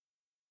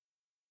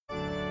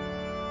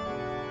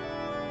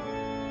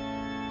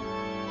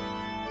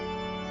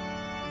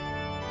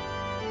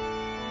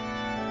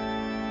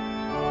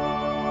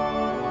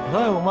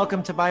Hello and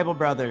welcome to Bible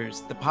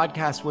Brothers, the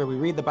podcast where we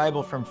read the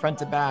Bible from front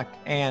to back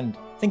and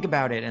think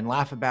about it and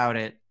laugh about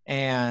it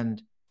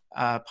and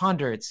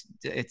ponder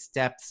its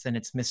depths and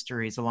its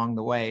mysteries along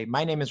the way.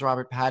 My name is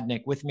Robert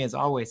Padnick. With me as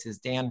always is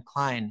Dan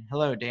Klein.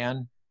 Hello,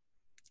 Dan.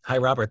 Hi,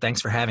 Robert. Thanks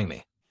for having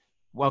me.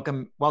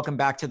 Welcome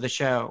back to the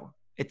show.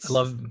 I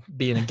love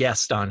being a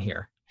guest on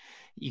here.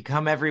 You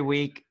come every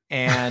week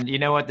and you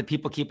know what? The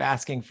people keep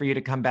asking for you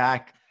to come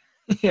back.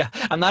 Yeah,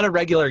 I'm not a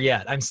regular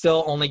yet. I'm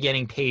still only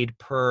getting paid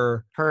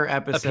per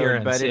episode,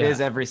 appearance, but it is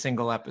every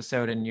single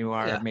episode, and you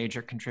are a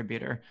major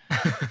contributor.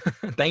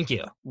 Thank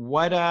you.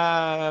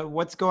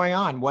 What's going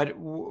on?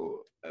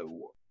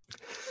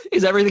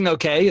 Is everything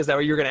okay? Is that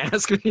what you're going to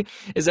ask me?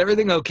 Is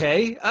everything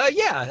okay?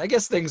 Yeah, I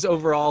guess things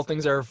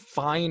are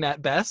fine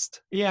at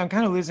best. Yeah, I'm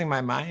kind of losing my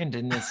mind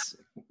in this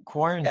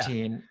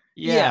quarantine.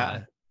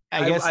 Yeah.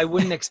 I guess I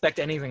wouldn't expect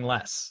anything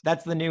less.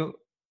 That's the new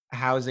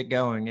how's it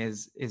going?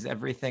 Is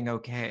everything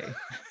okay?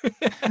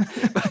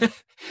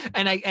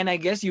 and I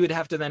guess you would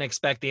have to then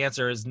expect the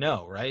answer is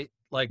no, right?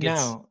 Like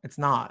no, it's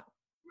not.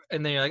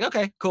 And then you're like,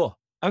 okay, cool.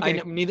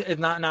 Okay,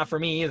 it's not for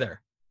me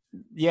either.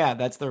 Yeah,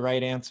 that's the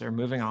right answer.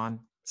 Moving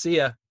on. See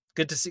ya.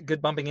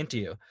 Good bumping into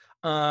you.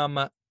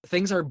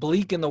 Things are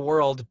bleak in the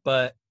world,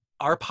 but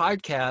our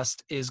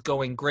podcast is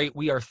going great.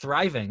 We are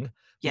thriving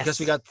because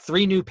we got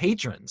 3 new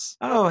patrons.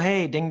 Oh,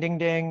 hey, ding, ding,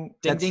 ding.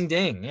 Ding,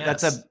 ding.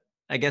 Yes. That's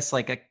I guess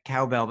like a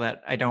cowbell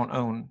that I don't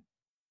own.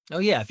 Oh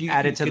yeah, if you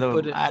add it to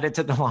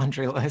the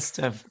laundry list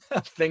of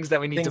things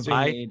that we need to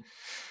buy.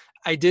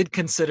 I did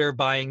consider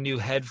buying new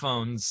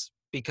headphones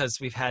because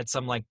we've had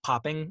some like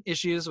popping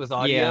issues with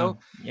audio.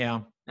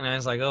 Yeah. And I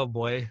was like, oh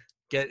boy,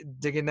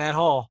 dig in that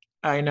hole.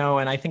 I know,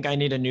 and I think I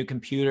need a new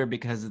computer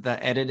because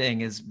the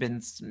editing has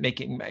been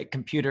making my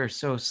computer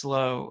so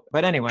slow.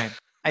 But anyway,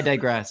 I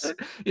digress.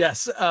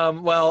 Yes.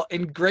 Well,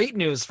 in great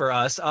news for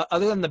us,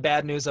 other than the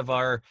bad news of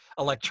our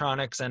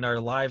electronics and our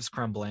lives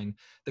crumbling,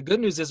 the good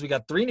news is we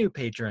got 3 new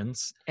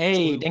patrons.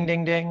 Hey, ding,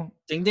 ding, ding.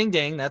 Ding, ding,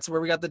 ding. That's where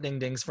we got the ding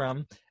dings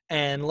from.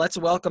 And let's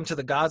welcome to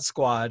the God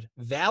Squad,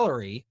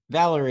 Valerie.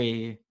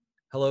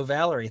 Hello,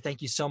 Valerie.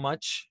 Thank you so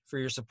much for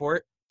your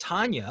support.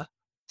 Tanya.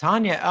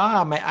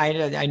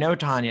 I know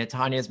Tanya.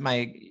 Tanya's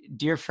my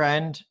dear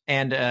friend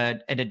and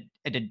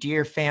a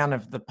dear fan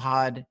of the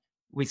pod.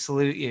 We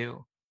salute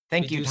you.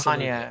 Thank you,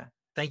 Tanya.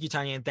 Thank you,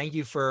 Tanya. And thank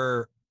you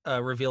for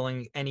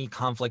revealing any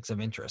conflicts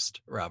of interest,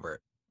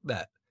 Robert,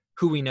 that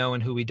who we know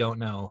and who we don't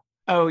know.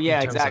 Oh,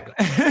 yeah, exactly.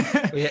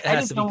 It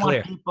has to be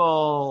clear. Want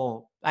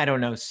people, I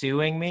don't know,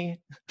 suing me.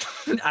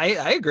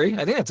 I agree.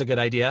 I think that's a good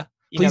idea.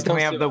 Please don't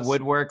have the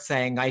woodwork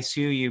saying, I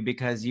sue you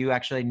because you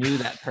actually knew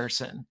that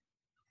person.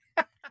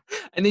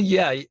 And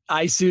then,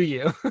 I sue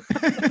you.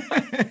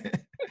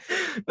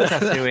 That's how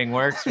suing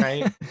works,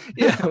 right?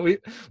 Yeah,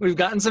 we've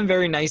gotten some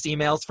very nice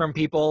emails from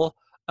people,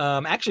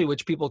 actually,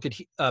 which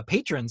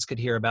patrons could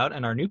hear about,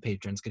 and our new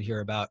patrons could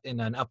hear about in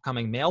an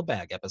upcoming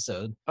mailbag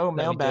episode. Oh,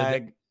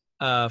 mailbag.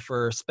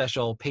 For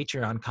special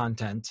Patreon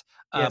content.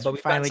 Yes, but we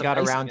finally got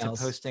around to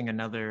posting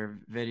another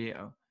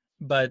video.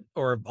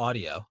 Or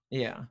audio.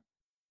 Yeah.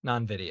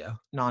 Non-video.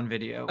 A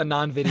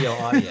non-video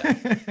audio.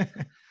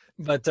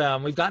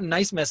 But we've gotten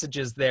nice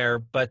messages there,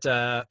 but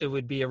it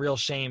would be a real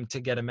shame to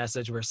get a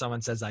message where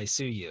someone says, I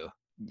sue you.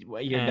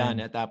 Well, you're done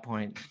at that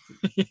point.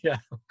 Yeah,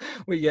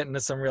 we get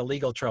into some real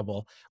legal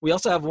trouble. We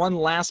also have one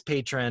last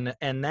patron,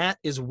 and that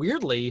is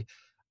weirdly,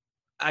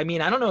 I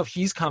mean, I don't know if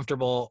he's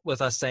comfortable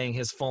with us saying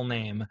his full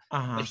name,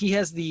 but he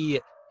has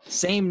the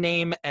same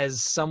name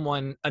as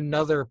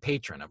another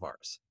patron of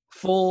ours.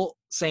 Full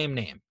same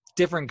name,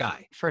 different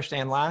guy. First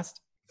and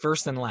last?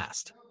 First and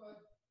last.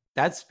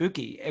 That's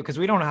spooky because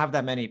we don't have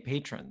that many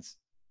patrons.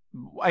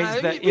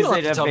 Is it? You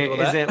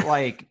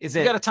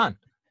got a ton.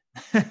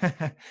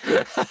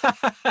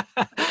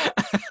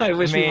 I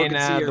wish people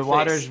could see your the face.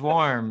 Water's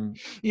warm.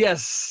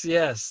 Yes.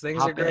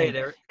 Things are great.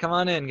 Come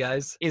on in,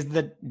 guys. Is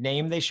the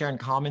name they share in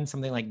common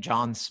something like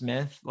John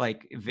Smith?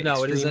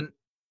 No, it isn't.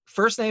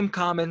 First name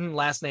common,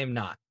 last name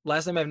not.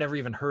 Last name I've never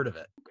even heard of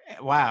it.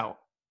 Wow.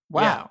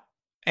 Yeah.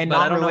 And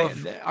not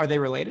related. Are they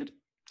related?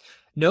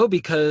 No,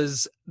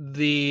 because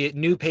the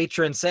new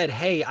patron said,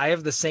 hey, I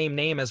have the same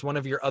name as one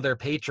of your other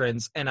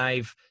patrons, and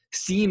I've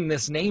seen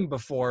this name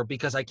before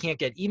because I can't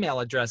get email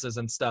addresses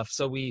and stuff.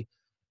 So we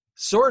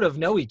sort of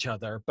know each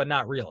other, but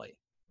not really.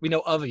 We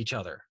know of each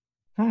other.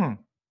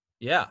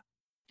 Yeah.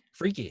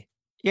 Freaky.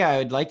 Yeah,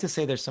 I'd like to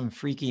say there's some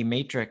freaky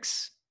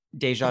Matrix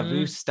deja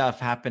vu stuff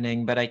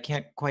happening, but I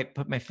can't quite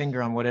put my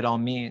finger on what it all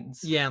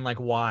means. Yeah, and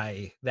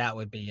why that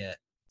would be it.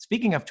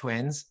 Speaking of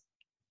twins,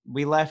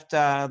 we left,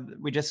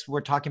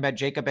 we're talking about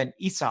Jacob and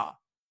Esau.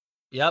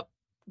 Yep.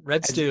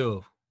 Red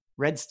Stew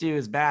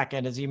is back.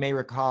 And as you may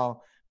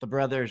recall, the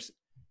brothers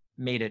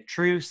made a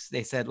truce.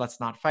 They said,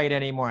 let's not fight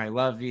anymore. I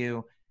love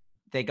you.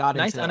 They got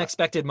nice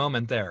unexpected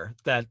moment there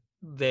that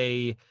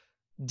they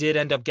did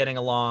end up getting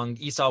along.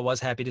 Esau was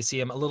happy to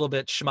see him, a little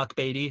bit schmuck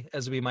baity,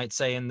 as we might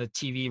say in the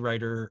TV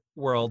writer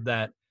world.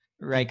 That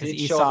right, because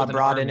Esau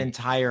brought an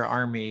entire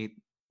army,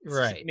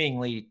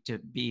 seemingly to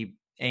be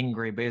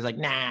angry, but he was like,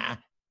 nah,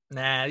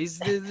 they're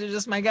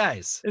just my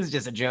guys. This is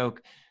just a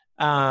joke.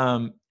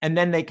 And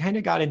then they kind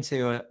of got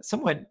into a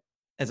somewhat,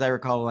 as I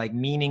recall, like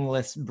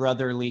meaningless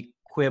brotherly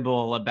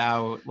quibble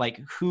about like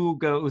who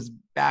goes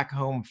back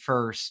home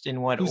first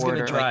in what Who's going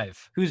to order, like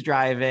drive? who's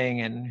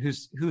driving and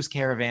who's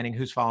caravanning,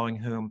 who's following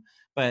whom.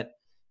 But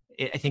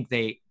I think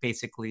they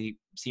basically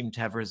seem to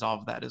have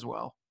resolved that as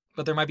well.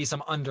 But there might be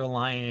some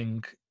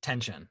underlying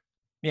tension.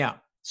 Yeah.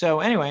 So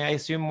anyway, I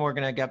assume we're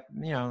gonna get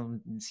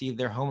see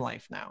their home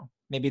life now.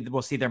 Maybe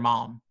we'll see their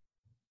mom.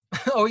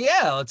 Oh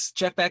yeah, let's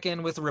check back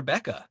in with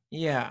Rebecca.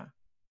 Yeah.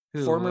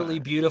 Formerly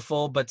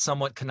beautiful but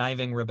somewhat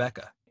conniving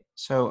Rebecca.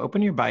 So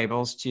open your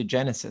Bibles to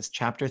Genesis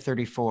chapter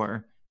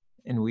 34,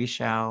 and we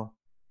shall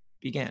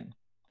begin.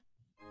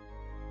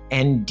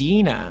 And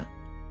Dinah,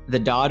 the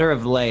daughter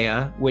of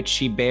Leah, which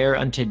she bare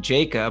unto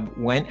Jacob,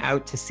 went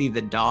out to see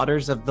the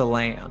daughters of the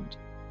land.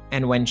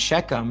 And when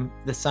Shechem,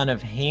 the son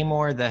of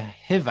Hamor the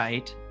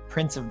Hivite,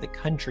 prince of the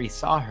country,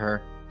 saw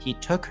her, he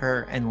took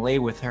her and lay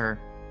with her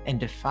and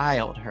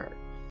defiled her.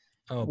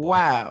 Oh, boy.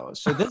 Wow.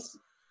 So this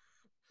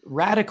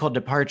radical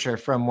departure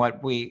from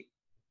what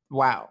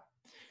wow.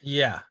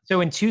 Yeah.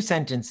 So in two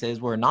sentences,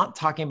 we're not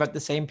talking about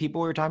the same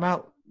people we were talking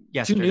about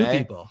yesterday. Two new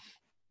people.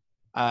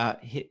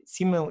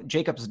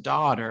 Jacob's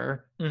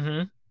daughter,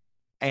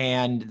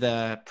 and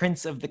the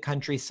prince of the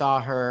country saw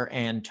her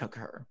and took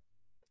her.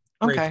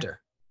 Okay.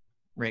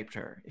 Raped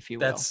her, if you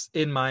will. That's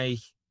in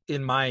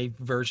my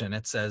version.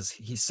 It says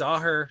he saw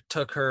her,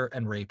 took her,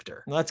 and raped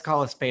her. Let's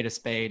call a spade a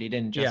spade. He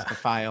didn't just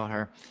defile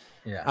her.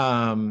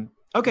 Yeah.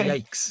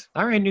 Okay. Yikes.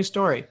 All right, new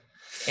story.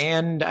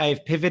 And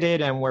I've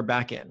pivoted and we're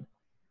back in.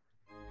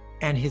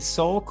 And his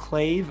soul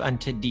clave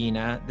unto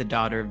Dinah, the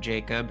daughter of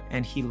Jacob,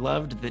 and he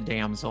loved the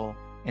damsel,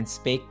 and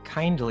spake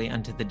kindly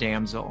unto the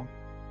damsel.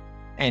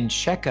 And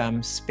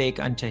Shechem spake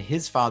unto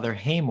his father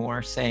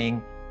Hamor,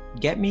 saying,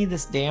 Get me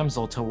this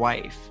damsel to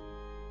wife.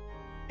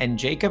 And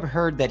Jacob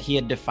heard that he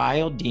had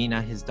defiled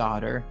Dinah his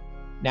daughter.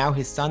 Now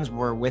his sons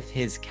were with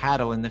his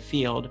cattle in the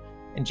field,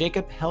 and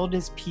Jacob held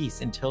his peace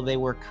until they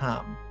were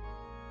come.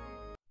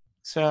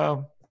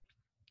 So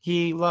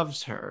he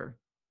loves her.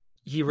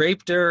 He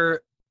raped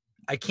her.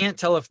 I can't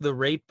tell if the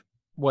rape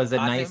was a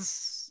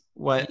nice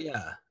him. What?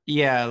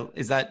 Yeah.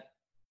 Is that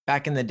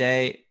back in the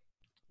day?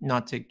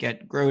 Not to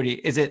get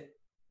grody. Is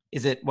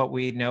it what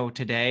we know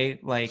today?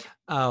 Like,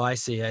 oh, I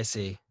see.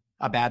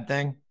 A bad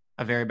thing,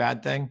 a very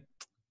bad thing.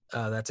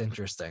 That's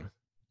interesting.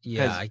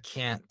 Yeah, I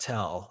can't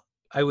tell.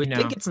 I would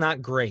think it's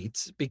not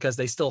great because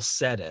they still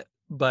said it,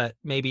 but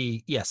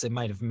maybe yes, it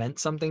might have meant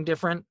something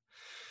different.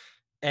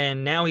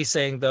 And now he's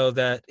saying though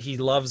that he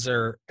loves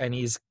her, and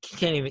he's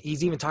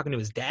even talking to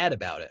his dad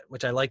about it,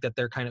 which I like that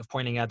they're kind of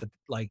pointing out that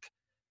like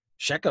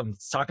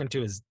Shechem's talking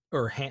to his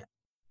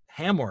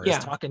Hamor is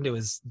talking to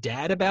his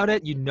dad about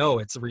it.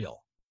 It's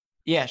real.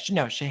 Yeah,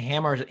 no,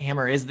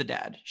 Hamor is the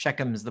dad.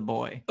 Shechem is the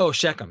boy. Oh,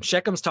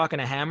 Shechem's talking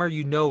to Hamor.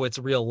 It's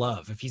real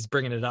love if he's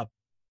bringing it up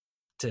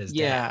to his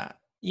dad.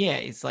 Yeah,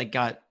 he's like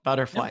got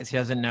butterflies. He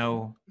doesn't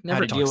know how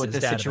to deal with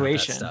this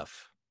situation.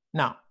 Stuff.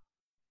 No.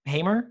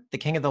 Hamor, the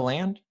king of the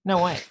land?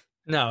 No way.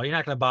 No, you're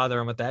not going to bother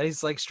him with that.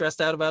 He's like stressed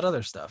out about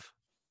other stuff.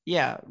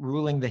 Yeah,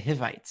 ruling the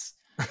Hivites.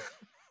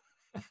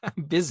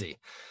 Busy.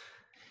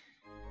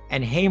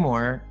 And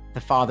Hamor, the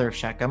father of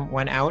Shechem,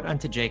 went out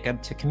unto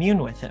Jacob to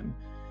commune with him.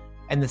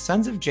 And the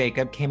sons of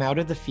Jacob came out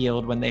of the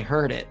field when they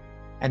heard it,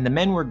 and the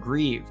men were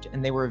grieved,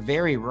 and they were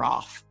very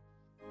wroth.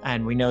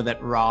 And we know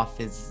that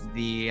wroth is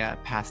the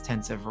past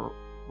tense of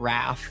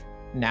wrath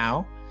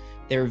now.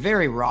 They were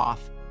very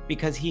wroth,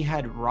 because he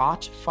had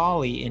wrought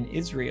folly in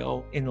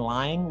Israel in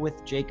lying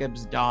with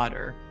Jacob's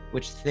daughter,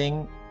 which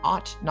thing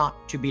ought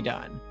not to be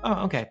done.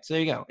 Oh, okay. So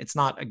there you go. It's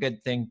not a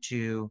good thing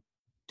to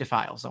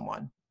defile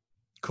someone.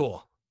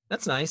 Cool.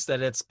 That's nice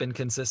that it's been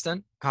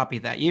consistent. Copy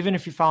that. Even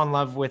if you fall in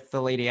love with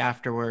the lady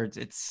afterwards,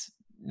 it's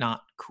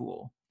not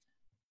cool.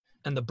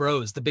 And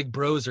the big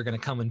bros are going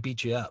to come and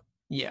beat you up.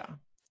 Yeah.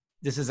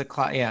 This is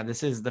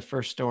this is the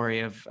first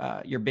story of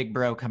your big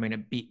bro coming to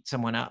beat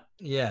someone up.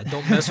 Yeah,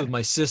 don't mess with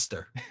my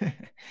sister.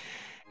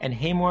 And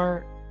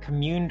Hamor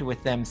communed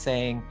with them,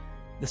 saying,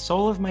 The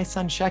soul of my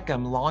son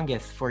Shechem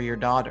longeth for your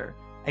daughter.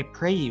 I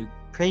pray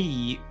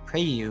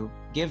you,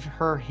 give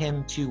her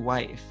him to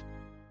wife,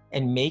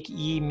 and make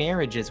ye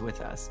marriages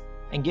with us,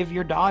 and give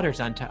your daughters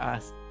unto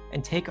us,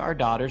 and take our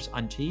daughters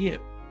unto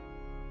you.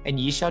 And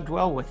ye shall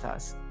dwell with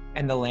us,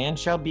 and the land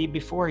shall be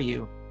before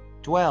you.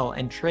 Dwell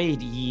and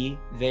trade ye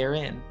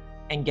therein,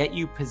 and get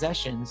you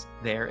possessions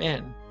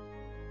therein.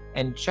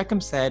 And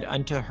Shechem said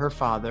unto her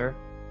father,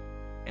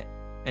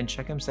 and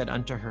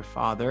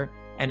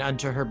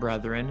unto her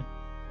brethren,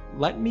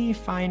 Let me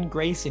find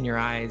grace in your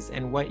eyes,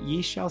 and what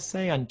ye shall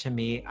say unto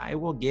me I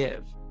will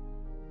give.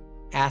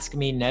 Ask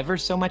me never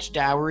so much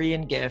dowry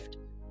and gift,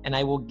 and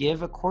I will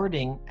give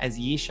according as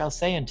ye shall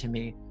say unto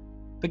me.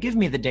 But give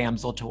me the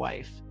damsel to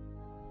wife.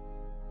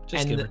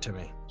 Just give her to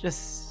me.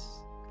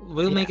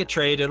 We'll make a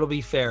trade. It'll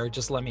be fair.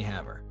 Just let me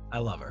have her. I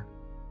love her.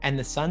 And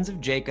the sons of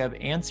Jacob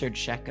answered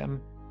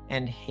Shechem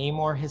and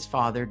Hamor his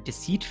father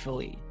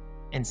deceitfully,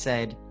 and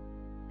said,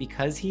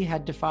 Because he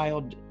had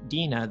defiled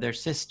Dinah their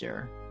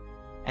sister.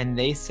 And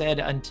they said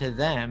unto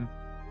them,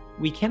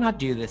 We cannot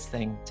do this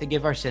thing to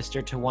give our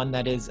sister to one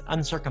that is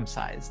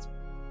uncircumcised,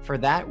 for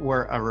that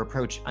were a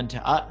reproach unto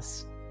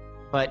us.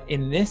 But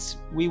in this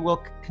we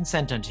will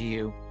consent unto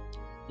you,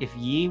 if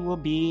ye will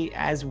be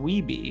as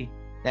we be,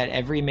 that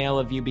every male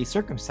of you be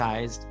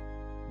circumcised,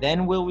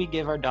 then will we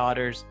give our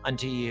daughters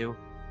unto you,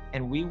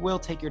 and we will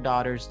take your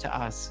daughters to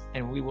us,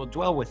 and we will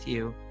dwell with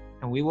you,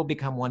 and we will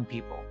become one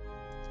people.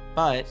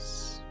 But,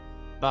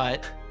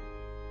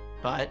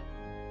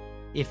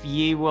 if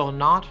ye will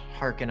not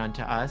hearken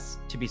unto us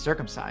to be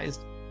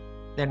circumcised,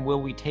 then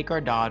will we take our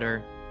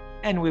daughter,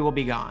 and we will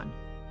be gone.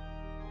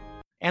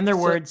 And their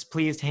words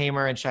pleased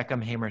Hamor and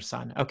Shechem, Hamor's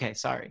son. Okay,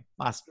 sorry.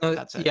 That's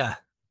it. Yeah,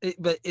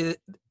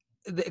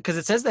 because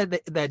it says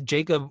that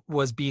Jacob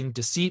was being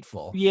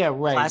deceitful. Yeah,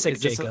 right. Classic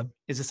Jacob.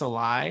 Is this a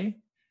lie?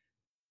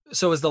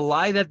 So is the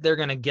lie that they're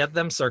going to get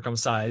them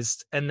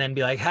circumcised and then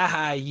be like,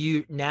 haha,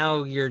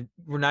 we're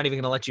not even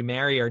going to let you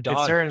marry our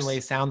daughters. It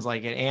certainly sounds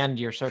like it. And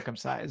you're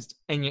circumcised.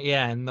 And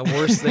and the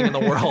worst thing in the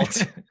world,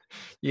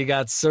 you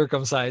got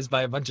circumcised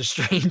by a bunch of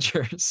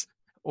strangers.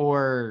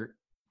 Or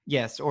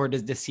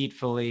does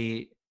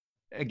deceitfully,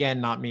 again,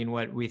 not mean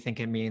what we think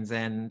it means,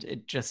 and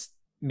it just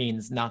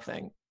means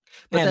nothing.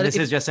 But this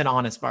is just an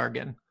honest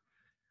bargain.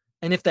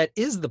 And if that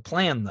is the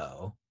plan,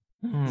 though,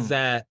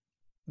 that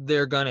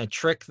they're going to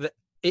trick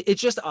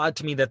it's just odd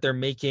to me that they're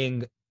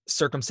making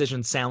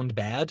circumcision sound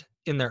bad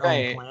in their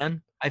own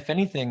plan. If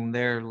anything,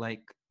 they're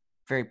like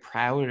very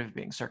proud of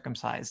being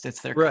circumcised.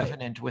 It's their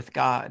covenant with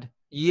God.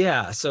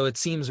 Yeah, so it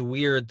seems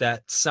weird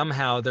that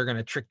somehow they're going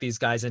to trick these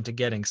guys into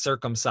getting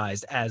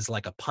circumcised as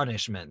like a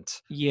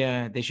punishment.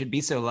 Yeah, they should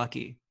be so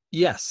lucky.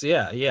 Yes,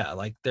 yeah.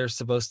 Like they're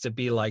supposed to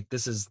be like,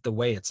 this is the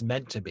way it's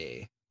meant to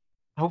be.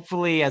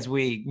 Hopefully, as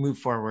we move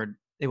forward,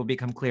 it will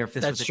become clear if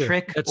this was a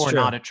trick or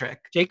not a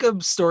trick.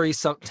 Jacob's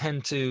stories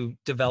tend to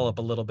develop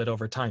a little bit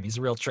over time. He's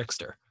a real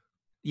trickster.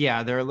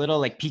 Yeah, they're a little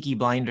like Peaky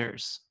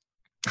Blinders.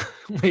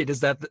 Wait,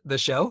 is that the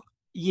show?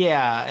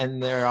 Yeah,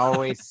 and they're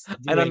always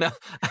I don't know.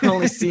 I've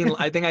only seen,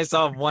 I think I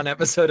saw one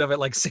episode of it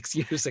like 6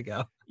 years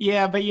ago.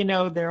 Yeah, but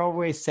they're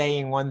always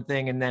saying one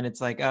thing and then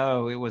it's like,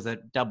 oh, it was a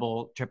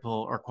double,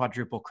 triple, or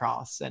quadruple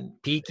cross. And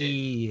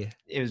peaky.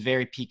 It was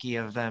very peaky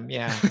of them,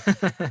 yeah.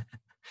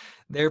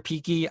 They're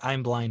peaky,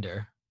 I'm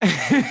blinder.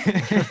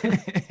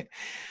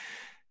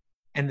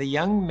 And the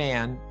young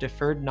man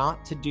deferred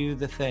not to do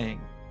the thing,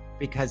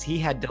 because he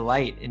had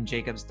delight in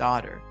Jacob's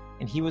daughter,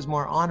 and he was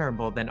more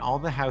honorable than all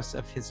the house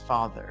of his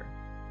father.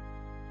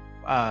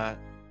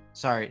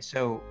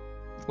 So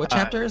what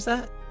chapter is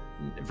that?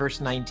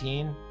 Verse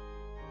 19.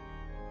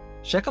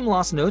 Shechem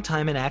lost no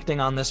time in acting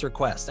on this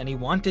request, and he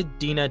wanted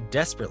Dinah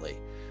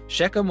desperately.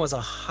 Shechem was a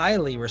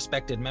highly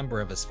respected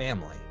member of his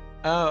family.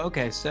 Oh,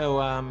 okay. So,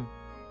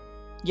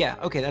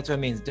 that's what it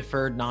means.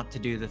 Deferred not to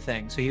do the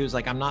thing. So he was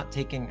like, I'm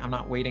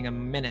not waiting a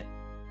minute.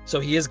 So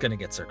he is going to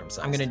get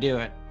circumcised. I'm going to do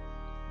it.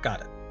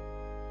 Got it.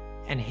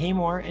 And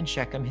Hamor and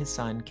Shechem his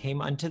son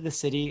came unto the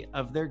city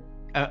of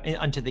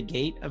unto the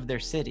gate of their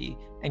city,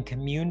 and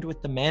communed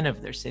with the men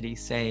of their city,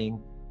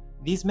 saying,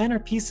 These men are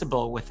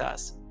peaceable with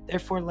us,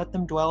 therefore let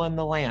them dwell in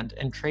the land,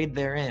 and trade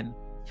therein.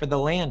 For the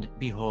land,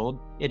 behold,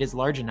 it is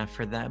large enough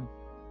for them.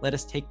 Let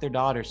us take their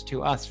daughters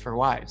to us for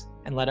wives,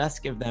 and let us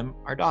give them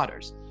our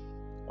daughters.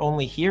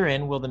 Only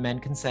herein will the men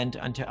consent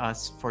unto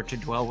us for to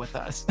dwell with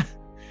us.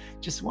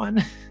 Just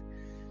one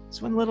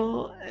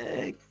little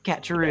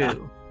catcheroo.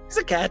 Yeah. It's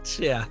a catch,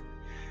 yeah.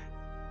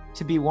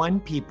 To be one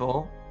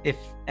people, if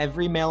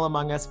every male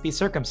among us be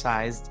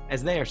circumcised,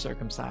 as they are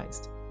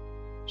circumcised.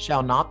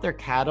 Shall not their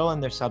cattle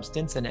and their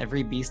substance and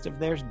every beast of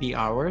theirs be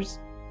ours?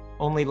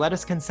 Only let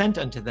us consent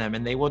unto them,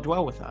 and they will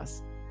dwell with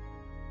us.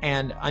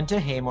 And unto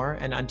Hamor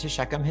and unto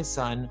Shechem his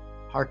son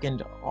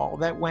hearkened all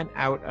that went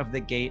out of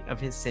the gate of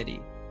his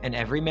city, and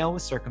every male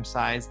was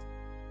circumcised,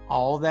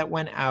 all that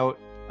went out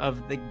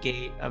of the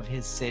gate of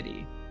his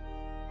city.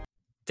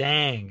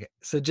 Dang.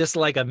 So just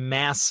like a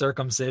mass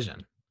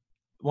circumcision.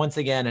 Once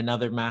again,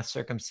 another mass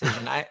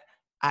circumcision.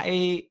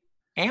 I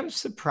am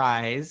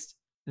surprised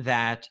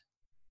that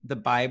the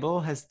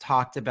Bible has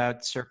talked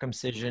about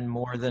circumcision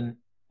more than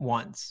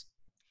once.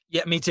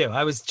 Yeah, me too.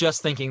 I was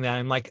just thinking that.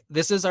 I'm like,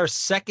 this is our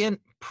second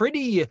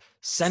pretty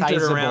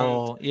centered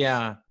around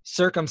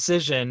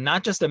circumcision,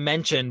 not just a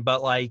mention,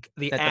 but like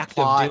the act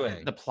of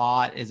doing. The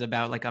plot is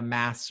about like a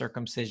mass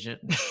circumcision.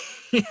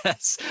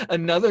 Yes.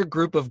 Another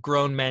group of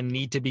grown men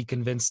need to be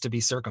convinced to be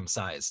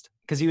circumcised.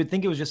 Because you would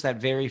think it was just that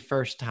very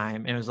first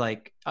time. And it was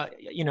like,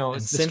 the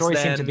story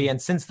seemed to be,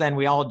 and since then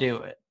we all do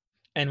it.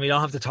 And we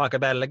don't have to talk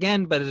about it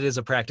again, but it is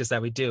a practice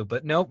that we do.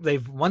 But nope,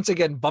 they've once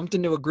again bumped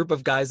into a group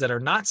of guys that are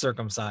not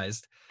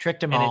circumcised. Tricked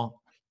them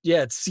all.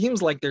 It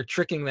seems like they're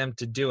tricking them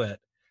to do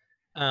it.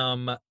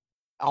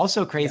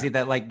 Also crazy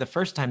that like the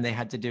first time they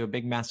had to do a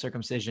big mass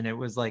circumcision, it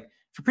was like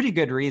for pretty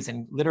good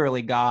reason.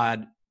 Literally,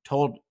 God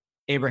told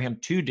Abraham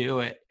to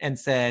do it and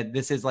said,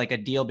 this is like a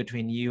deal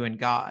between you and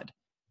God.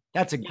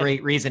 That's a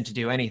great reason to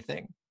do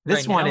anything.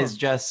 This one is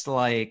just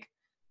like,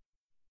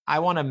 I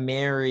want to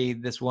marry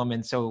this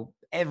woman, so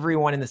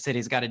everyone in the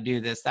city's got to do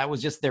this.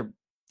 That's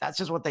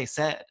just what they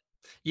said.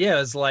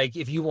 Yeah, it's like,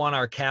 if you want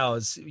our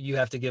cows, you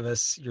have to give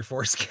us your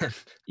foreskin.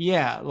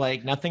 Yeah,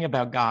 like nothing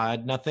about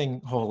God,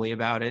 nothing holy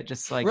about it.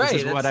 Just like, this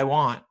Right. is what I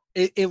want.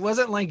 It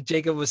wasn't like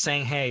Jacob was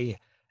saying, hey,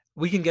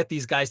 we can get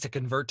these guys to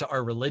convert to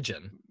our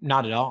religion,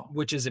 Not at all.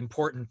 which is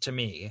important to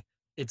me.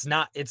 It's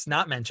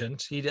not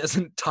mentioned. He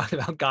doesn't talk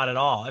about God at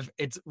all.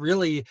 It's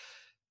really,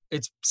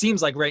 it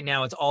seems like right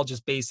now it's all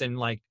just based in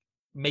like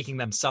making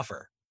them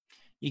suffer.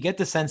 You get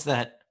the sense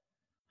that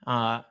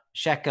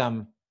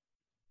Shechem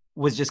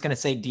was just going to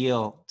say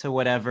deal to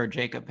whatever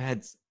Jacob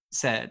had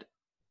said.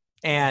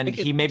 And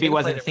he maybe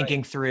wasn't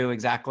thinking through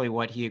exactly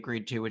what he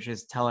agreed to, which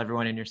is tell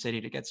everyone in your city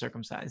to get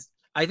circumcised.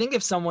 I think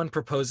if someone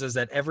proposes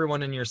that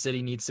everyone in your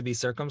city needs to be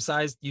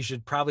circumcised, you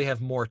should probably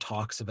have more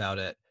talks about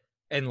it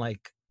and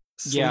like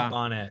sleep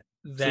on it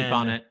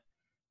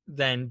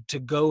than to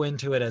go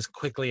into it as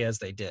quickly as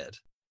they did.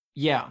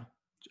 Yeah.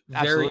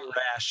 Very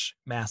rash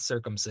mass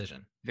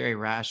circumcision. Very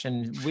rash.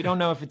 And we don't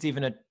know if it's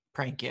even a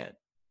prank yet.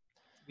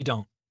 We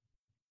don't.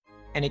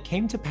 And it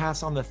came to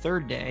pass on the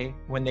third day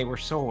when they were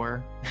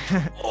sore.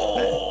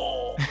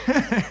 Oh.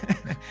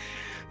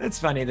 That's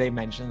funny. They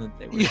mentioned that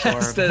they were sore.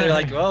 Yes, they're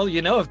like, well,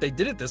 if they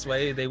did it this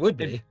way, they would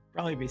be. They'd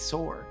probably be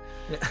sore.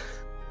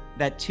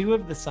 That two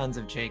of the sons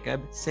of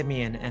Jacob,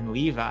 Simeon and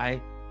Levi,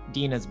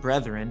 Dinah's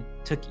brethren,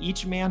 took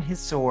each man his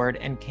sword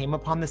and came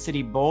upon the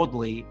city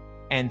boldly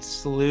and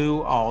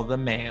slew all the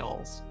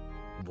males.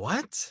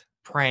 What?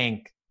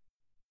 Prank.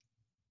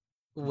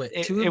 Wait,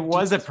 it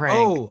was a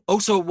prank.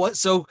 So what?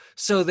 So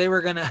they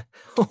were gonna.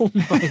 Oh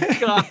my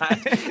god!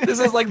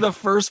 This is like the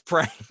first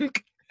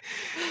prank.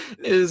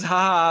 Is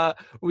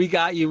we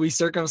got you, we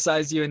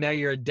circumcised you, and now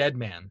you're a dead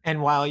man.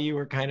 And while you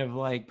were kind of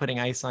like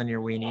putting ice on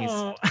your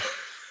weenies,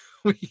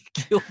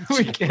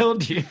 we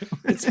killed you.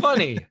 It's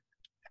funny.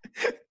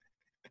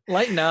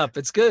 Lighten up.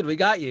 It's good. We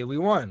got you. We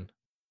won.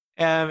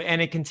 And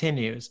it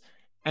continues.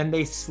 And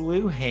they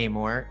slew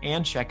Hamor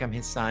and Shechem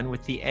his son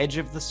with the edge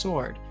of the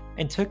sword,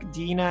 and took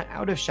Dinah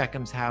out of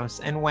Shechem's house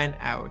and went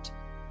out.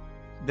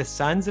 The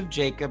sons of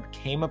Jacob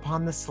came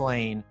upon the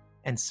slain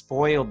and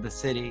spoiled the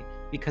city,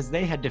 because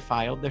they had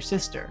defiled their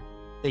sister.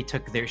 They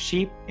took their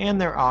sheep and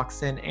their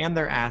oxen and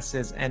their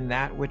asses, and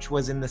that which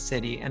was in the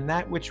city and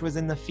that which was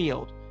in the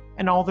field,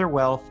 and all their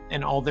wealth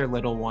and all their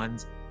little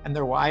ones, and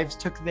their wives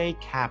took they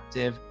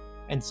captive,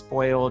 and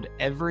spoiled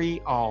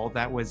all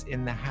that was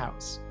in the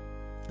house.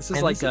 This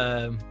is like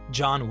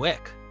John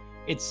Wick.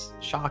 It's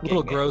shocking. A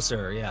little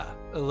grosser, yeah.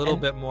 A little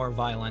bit more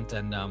violent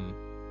and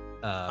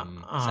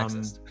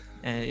sexist.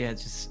 Yeah,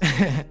 just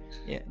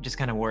just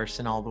kind of worse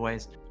in all the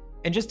ways.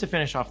 And just to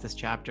finish off this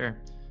chapter,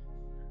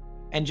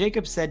 and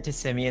Jacob said to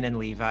Simeon and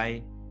Levi,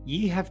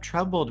 ye have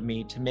troubled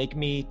me to make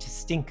me to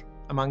stink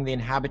among the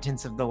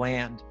inhabitants of the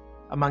land,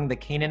 among the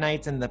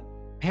Canaanites and the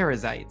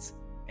Perizzites.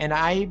 And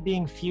I,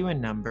 being few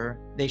in number,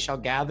 they shall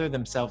gather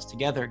themselves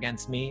together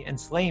against me and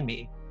slay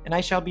me, and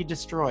I shall be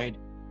destroyed,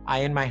 I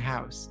and my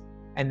house.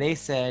 And they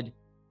said,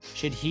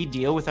 should he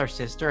deal with our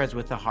sister as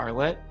with a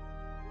harlot?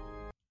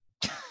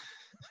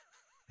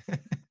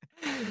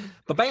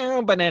 That's like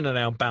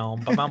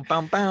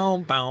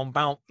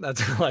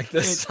the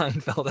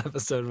Seinfeld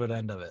episode would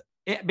end of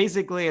it.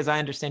 Basically, as I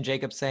understand,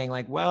 Jacob saying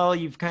like, well,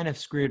 you've kind of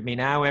screwed me.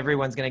 Now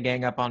everyone's going to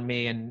gang up on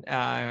me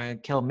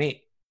and kill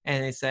me.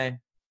 And they say,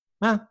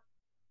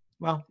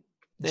 well,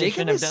 they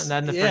shouldn't have done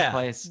that in the first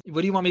place.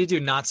 What do you want me to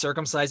do? Not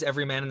circumcise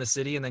every man in the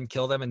city and then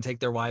kill them and take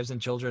their wives and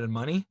children and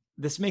money?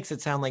 This makes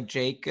it sound like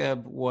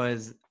Jacob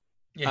was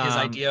his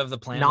idea of the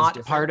plan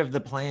not part of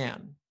the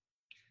plan.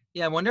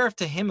 Yeah, I wonder if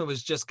to him it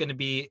was just going to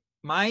be,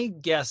 my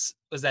guess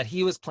was that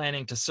he was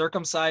planning to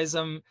circumcise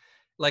them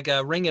like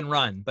a ring and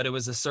run, but it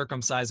was a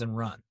circumcise and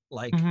run.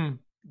 Like,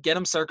 get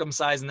them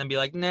circumcised and then be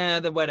like, nah,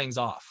 the wedding's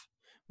off.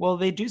 Well,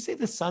 they do say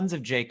the sons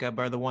of Jacob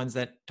are the ones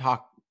that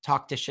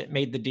talked to shit,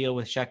 made the deal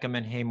with Shechem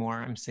and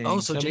Hamor, I'm seeing. Oh,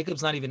 so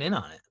Jacob's not even in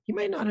on it. He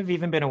might not have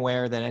even been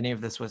aware that any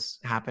of this was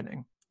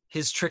happening.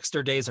 His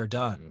trickster days are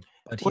done.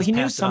 But he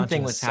knew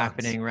something was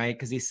happening, right?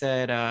 Because he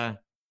said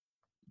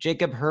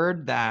Jacob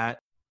heard that,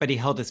 but he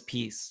held his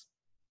peace.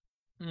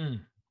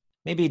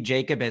 Maybe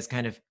Jacob has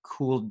kind of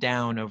cooled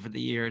down over the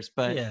years,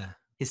 but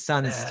his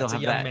sons still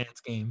have that. It's a young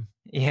man's game.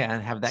 Yeah,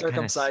 have that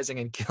circumcising kind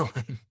of and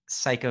killing.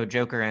 Psycho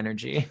Joker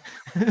energy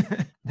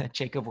that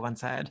Jacob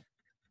once had.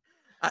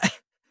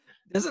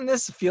 Doesn't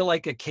this feel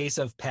like a case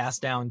of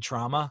passed down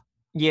trauma?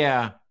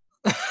 Yeah.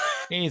 And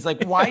he's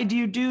like, why do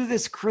you do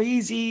this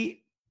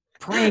crazy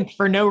prank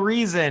for no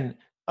reason?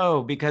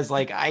 Oh, because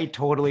like I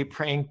totally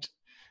pranked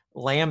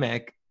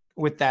Lamech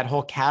with that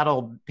whole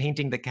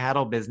painting the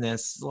cattle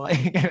business.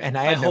 Like, and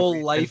my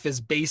whole life is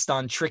based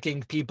on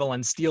tricking people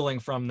and stealing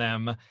from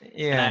them.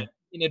 Yeah. And I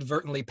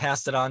inadvertently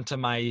passed it on to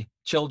my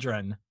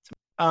children.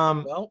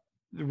 Well,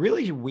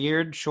 really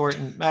weird, short.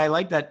 And I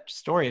like that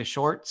story. A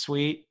short,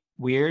 sweet,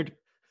 weird.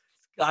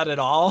 Got it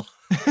all.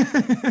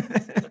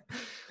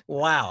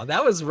 Wow.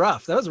 That was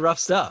rough. That was rough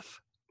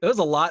stuff. There was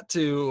a lot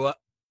to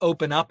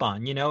open up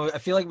on, I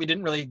feel like we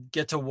didn't really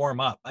get to warm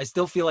up. I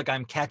still feel like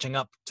I'm catching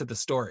up to the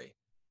story.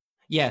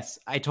 Yes,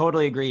 I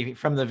totally agree.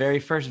 From the very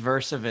first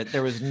verse of it,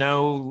 there was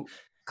no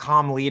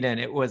calm lead in.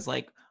 It was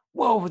like,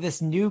 whoa,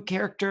 this new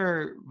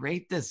character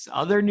raped this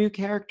other new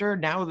character.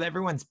 Now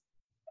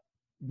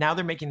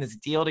they're making this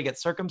deal to get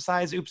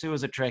circumcised. Oops, it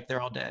was a trick.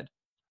 They're all dead.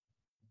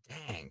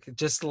 Dang,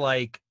 just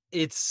like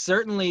it's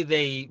certainly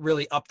they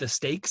really up the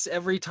stakes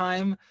every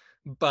time,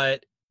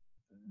 but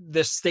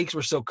the stakes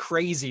were so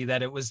crazy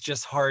that it was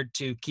just hard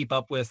to keep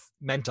up with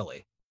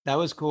mentally. That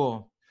was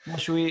cool. Well,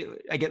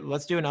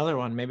 let's do another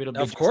one. Maybe it'll be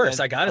Of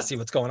course, I got to see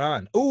what's going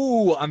on.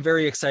 Ooh, I'm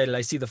very excited.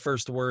 I see the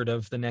first word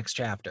of the next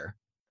chapter.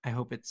 I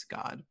hope it's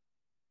God.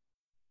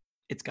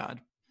 It's God.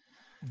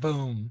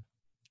 Boom.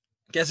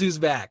 Guess who's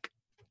back?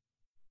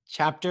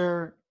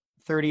 Chapter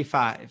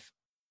 35.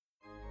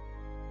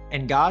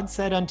 And God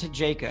said unto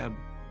Jacob,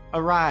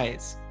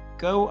 Arise,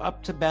 go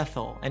up to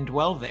Bethel, and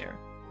dwell there.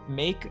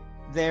 Make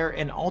there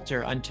an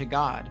altar unto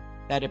God,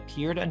 that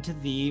appeared unto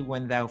thee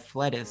when thou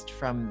fleddest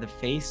from the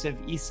face of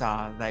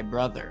Esau thy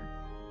brother.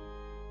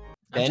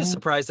 I'm just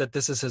surprised that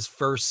this is his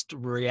first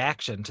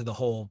reaction to the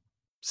whole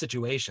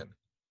situation.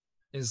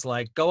 Is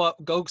like, go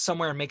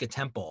somewhere and make a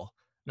temple.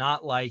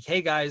 Not like,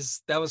 hey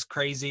guys, that was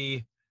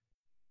crazy.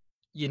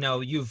 You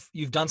know, you've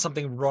done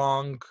something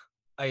wrong.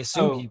 I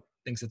assume he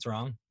thinks it's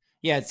wrong.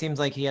 Yeah, it seems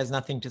like he has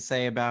nothing to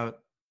say about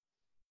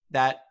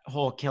that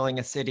whole killing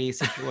a city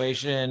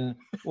situation,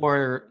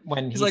 or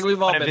when he's like,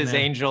 one of his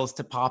angels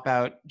to pop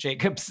out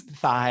Jacob's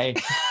thigh.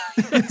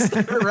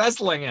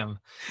 Wrestling him.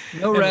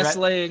 No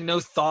wrestling, no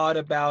thought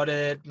about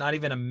it, not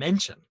even a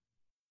mention.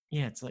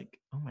 Yeah, it's like,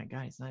 oh my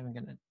God, he's not even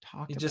going to talk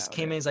about it. He just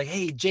came in, he's like,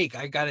 hey, Jake,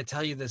 I got to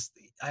tell you this.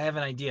 I have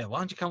an idea. Why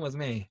don't you come with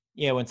me?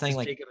 Yeah, when saying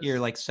like,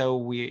 you're like so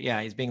weird.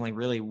 Yeah, he's being like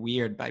really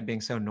weird by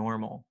being so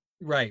normal.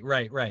 Right.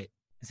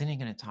 Isn't he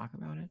going to talk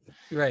about it?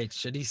 Right.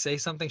 Should he say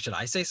something? Should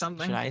I say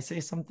something? Should I say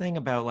something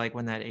about like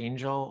when that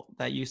angel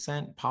that you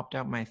sent popped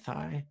out my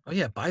thigh? Oh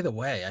yeah, by the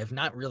way, I've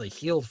not really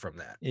healed from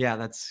that. Yeah,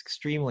 that's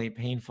extremely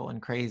painful and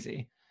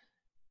crazy.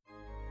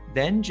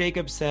 Then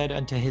Jacob said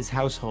unto his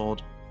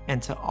household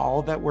and to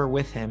all that were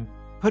with him,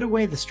 Put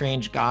away the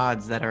strange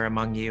gods that are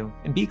among you,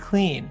 and be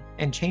clean,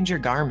 and change your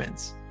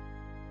garments.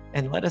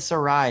 And let us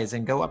arise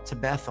and go up to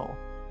Bethel,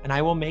 and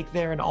I will make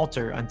there an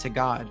altar unto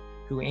God,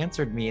 who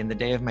answered me in the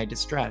day of my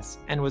distress,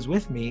 and was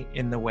with me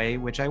in the way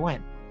which I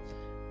went.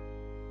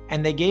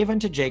 And they gave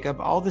unto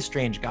Jacob all the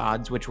strange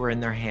gods which were in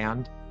their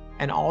hand,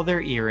 and all their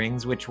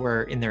earrings which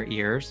were in their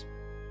ears.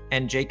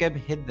 And Jacob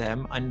hid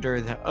them under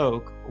the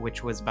oak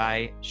which was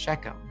by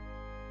Shechem.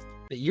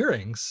 The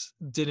earrings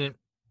didn't...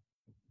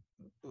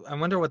 I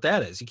wonder what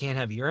that is. You can't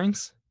have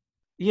earrings?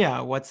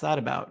 Yeah, what's that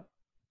about?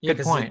 Yeah,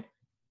 good point.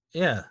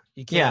 You can't.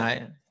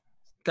 Yeah,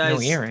 guys,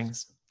 no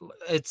earrings.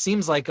 It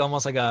seems like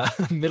almost like a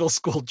middle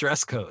school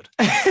dress code.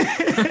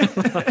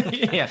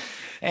 Yeah,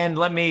 and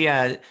let me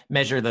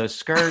measure those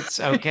skirts.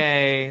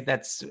 Okay,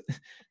 that's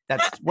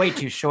way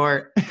too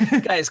short.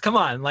 Guys, come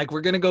on. Like,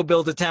 we're going to go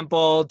build a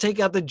temple, take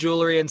out the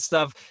jewelry and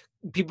stuff.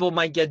 People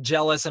might get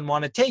jealous and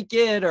want to take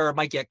it, or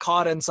might get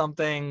caught in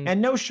something.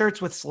 And no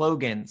shirts with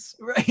slogans.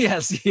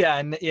 Yes. Yeah.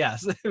 And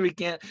yes, we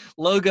can't.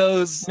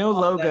 Logos. No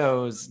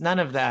logos. None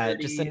of that.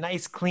 Just a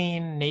nice,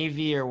 clean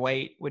navy or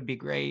white would be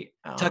great.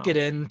 Tuck it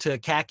into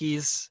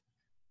khakis.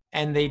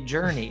 And they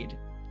journeyed,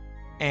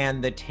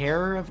 and the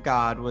terror of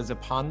God was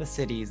upon the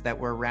cities that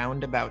were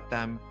round about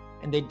them,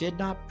 and they did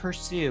not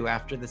pursue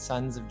after the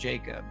sons of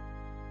Jacob.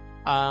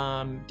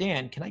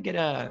 Dan, can I get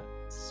a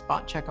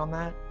spot check on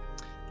that?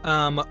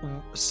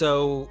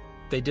 So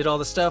they did all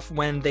the stuff.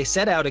 When they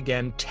set out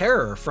again,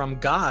 terror from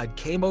God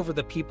came over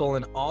the people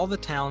in all the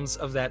towns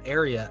of that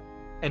area,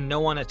 and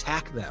no one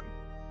attacked them.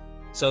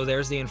 So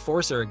there's the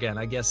enforcer again.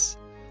 I guess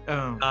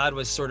God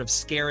was sort of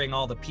scaring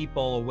all the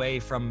people away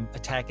from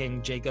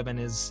attacking Jacob and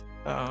his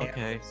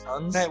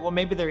sons. Okay, well,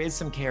 maybe there is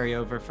some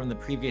carryover from the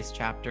previous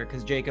chapter,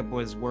 because Jacob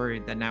was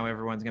worried that now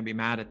everyone's going to be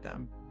mad at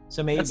them.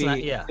 So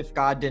maybe if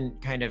God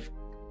didn't kind of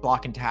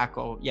block and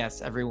tackle,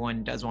 yes,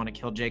 everyone does want to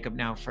kill Jacob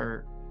now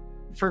for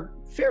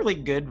fairly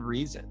good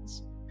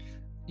reasons.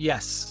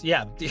 Yes,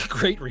 yeah,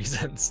 great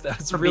reasons.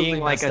 That's for really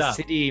being like a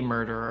city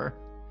murderer.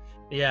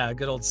 Yeah,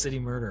 good old city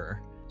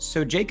murderer.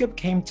 So Jacob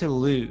came to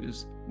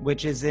Luz,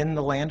 which is in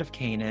the land of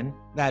Canaan,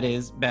 that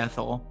is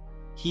Bethel,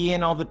 he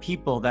and all the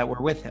people that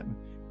were with him.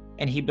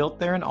 And he built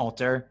there an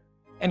altar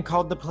and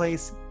called the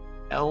place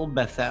El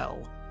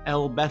Bethel,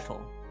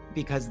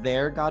 because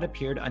there God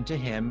appeared unto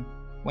him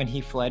when he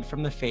fled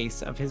from the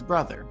face of his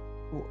brother.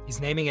 He's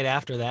naming it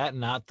after that,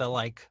 not the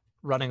like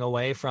running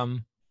away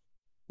from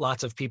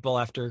lots of people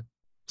after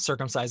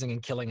circumcising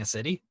and killing a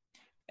city.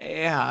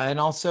 Yeah, and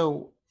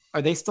also,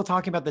 are they still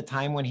talking about the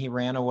time when he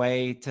ran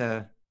away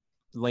to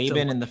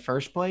Laban in the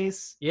first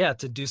place? Yeah,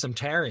 to do some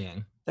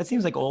tarrying. That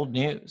seems like old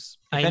news.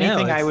 If I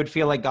anything, know, I would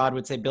feel like God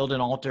would say, build an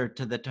altar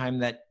to the time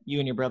that you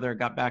and your brother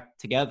got back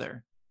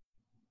together.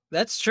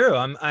 That's true.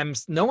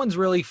 No one's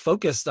really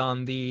focused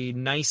on the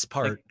nice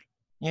part.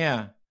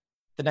 Yeah,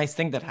 the nice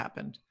thing that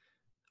happened.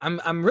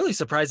 I'm really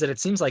surprised that it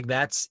seems like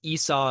that's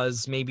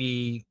Esau's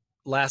maybe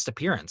last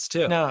appearance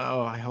too.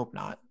 No, I hope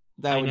not.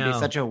 That would be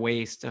such a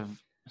waste of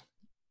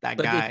that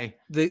guy.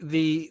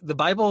 The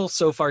Bible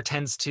so far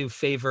tends to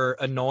favor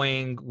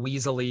annoying,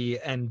 weaselly,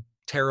 and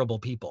terrible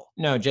people.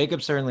 No,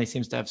 Jacob certainly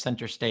seems to have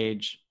center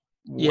stage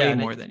way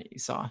more than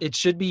Esau. It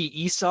should be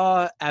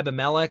Esau,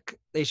 Abimelech.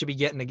 They should be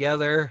getting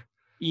together.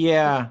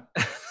 Yeah.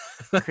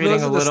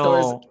 creating a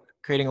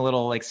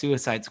little like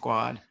Suicide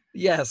Squad.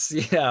 Yes,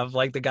 yeah,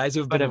 like the guys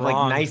who've been wronged.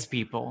 Like nice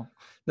people.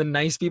 The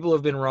nice people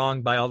have been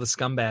wronged by all the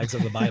scumbags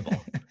of the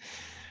Bible.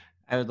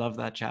 I would love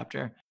that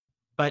chapter.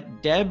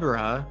 But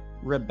Deborah,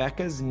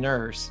 Rebekah's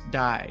nurse,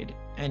 died,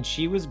 and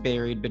she was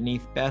buried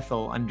beneath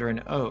Bethel under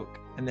an oak,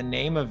 and the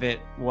name of it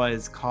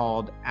was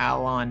called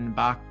Alon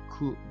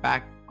Bachuth.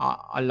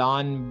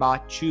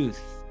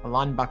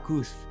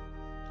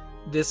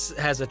 This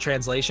has a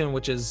translation,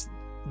 which is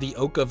the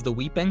Oak of the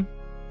Weeping.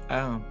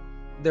 Oh.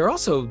 They're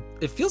also,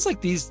 it feels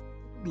like these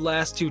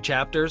last two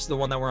chapters, the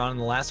one that we're on and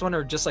the last one,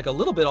 are just like a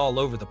little bit all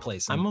over the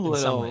place. I'm a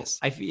little,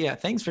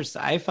 thanks for,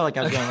 I felt like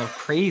I was going a little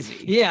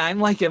crazy. Yeah, I'm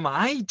like, am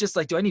I just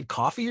like, do I need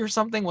coffee or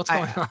something? What's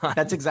going on?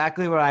 That's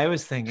exactly what I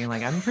was thinking.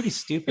 Like, I'm pretty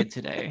stupid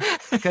today.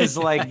 Because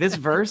like this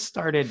verse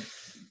started,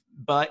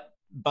 but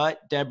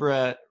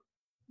Deborah,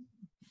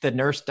 the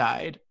nurse,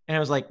 died. And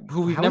I was like,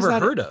 who we've never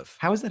heard of.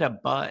 How is that a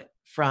but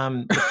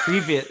from the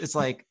previous? It's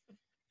like,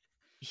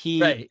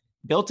 he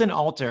built an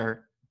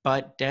altar,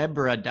 but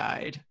Deborah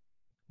died.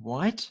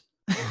 What?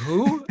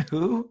 Who?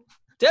 Who?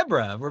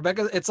 Deborah,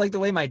 Rebecca. It's like the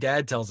way my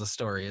dad tells a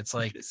story. It's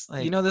like,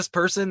 you know, this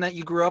person that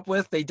you grew up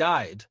with, they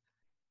died.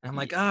 And I'm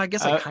like, I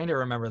guess I kind of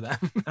remember them.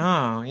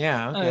 Oh,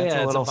 yeah. Okay. It's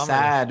a little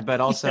sad,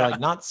 but also like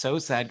not so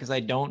sad because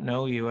I don't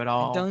know you at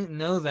all. I don't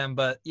know them,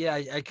 but yeah,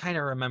 I kind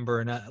of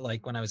remember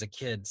like when I was a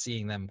kid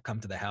seeing them come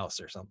to the house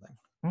or something.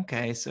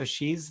 Okay. So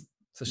she's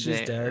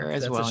dead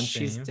as well. And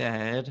she's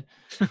dead.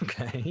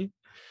 Okay.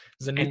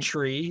 There's a new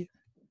tree.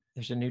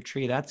 There's a new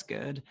tree. That's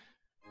good.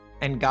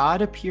 And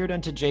God appeared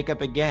unto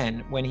Jacob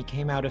again when he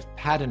came out of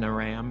Paddan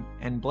Aram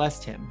and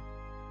blessed him.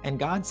 And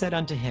God said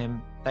unto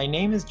him, Thy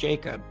name is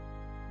Jacob.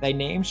 Thy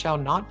name shall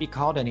not be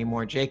called any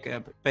more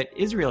Jacob, but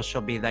Israel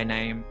shall be thy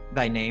name.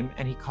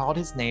 And he called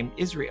his name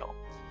Israel.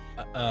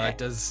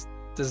 Does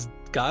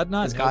God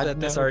not know that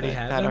this already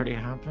happened? That already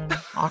happened?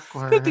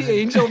 Awkward. The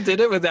angel did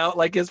it without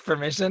like his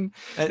permission.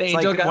 The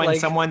angel got when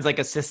someone's like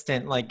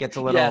assistant like gets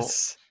a little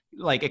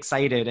like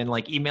excited and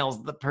like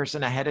emails the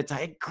person ahead of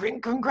time.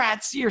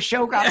 Congrats, your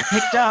show got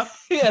picked up.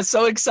 Yeah,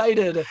 so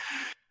excited.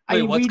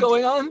 Wait, what's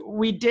going on?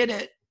 We did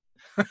it.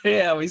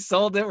 Yeah, we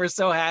sold it. We're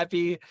so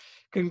happy.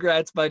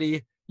 Congrats,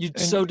 buddy. You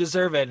so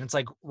deserve it. And it's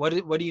like, what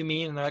do you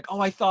mean? And they're like,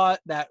 oh, I thought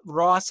that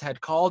Ross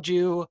had called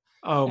you.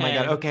 Oh my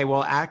God. Okay,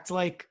 well, act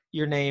like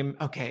your name.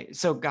 Okay,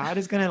 so God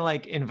is gonna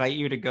like invite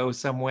you to go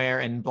somewhere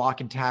and block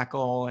and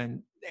tackle,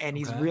 and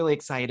he's really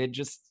excited.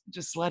 Just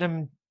let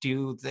him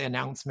do the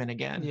announcement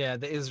again. Yeah,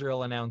 the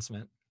Israel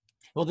announcement.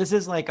 Well, this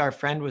is like our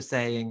friend was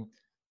saying,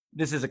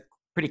 this is a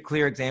pretty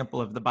clear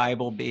example of the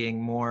Bible being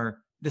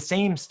more the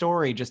same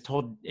story, just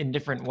told in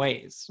different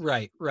ways.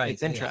 Right.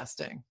 It's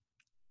interesting.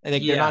 I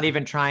think they're not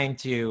even trying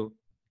to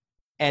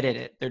edit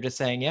it. They're just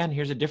saying, and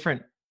here's a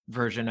different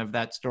version of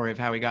that story of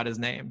how he got his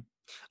name.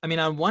 I mean,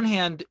 on one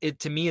hand,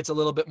 to me, it's a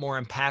little bit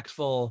more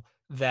impactful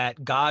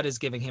that God is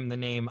giving him the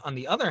name. On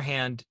the other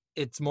hand,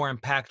 it's more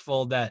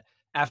impactful that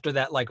after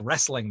that like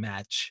wrestling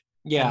match,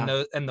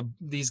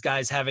 these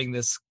guys having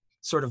this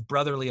sort of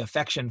brotherly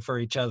affection for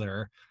each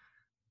other,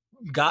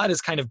 God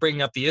is kind of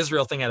bringing up the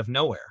Israel thing out of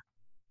nowhere.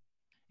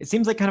 It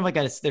seems like kind of like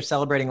they're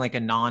celebrating like a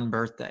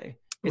non-birthday.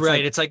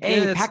 It's like,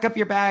 hey, pack up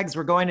your bags.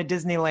 We're going to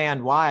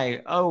Disneyland.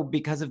 Why? Oh,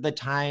 because of the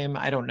time.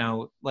 I don't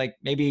know. Like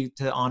maybe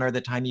to honor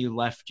the time you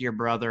left your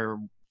brother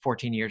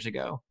 14 years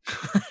ago.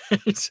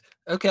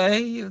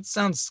 Okay, it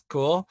sounds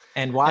cool.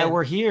 And while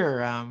we're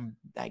here,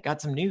 I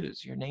got some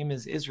news. Your name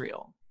is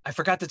Israel. I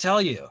forgot to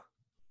tell you.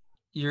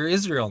 You're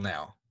Israel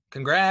now.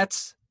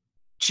 Congrats.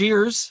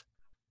 Cheers.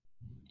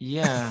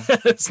 Yeah.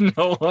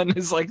 No one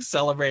is like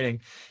celebrating.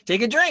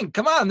 Take a drink.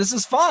 Come on, this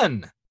is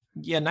fun.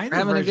 Yeah, we're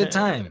having a good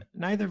time.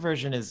 Neither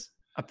version is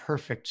a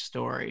perfect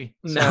story.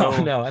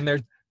 No, and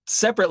they're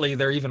separately,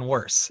 they're even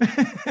worse.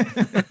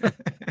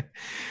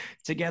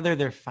 Together,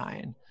 they're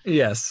fine.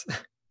 Yes.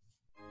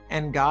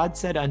 And God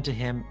said unto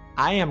him,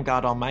 I am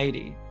God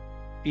Almighty.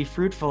 Be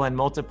fruitful and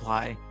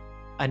multiply.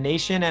 A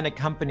nation and a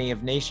company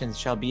of nations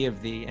shall be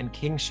of thee, and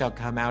kings shall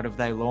come out of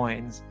thy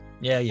loins.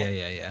 Yeah.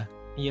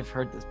 You've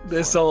heard this before.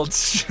 This old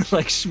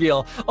like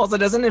spiel. Also,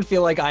 doesn't it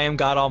feel like I am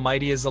God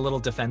Almighty is a little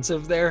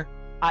defensive there?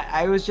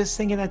 I was just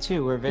thinking that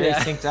too. We're very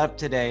synced up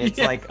today. It's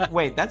like,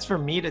 wait, that's for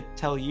me to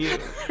tell you.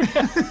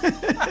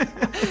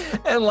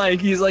 And like,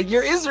 he's like,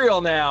 you're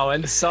Israel now,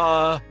 and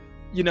saw,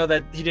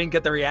 that he didn't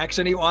get the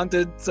reaction he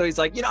wanted. So he's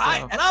like,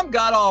 I'm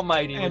God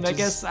Almighty. And I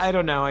guess, I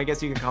don't know. I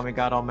guess you can call me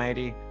God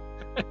Almighty.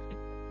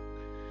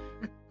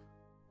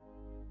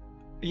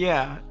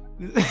 Yeah.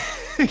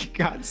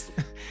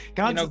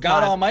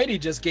 God Almighty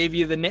just gave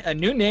you a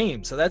new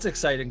name, so that's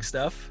exciting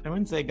stuff. I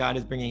wouldn't say God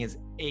is bringing his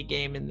A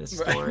game in this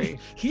story. Right.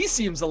 He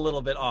seems a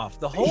little bit off.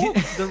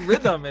 The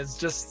rhythm is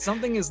just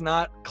something is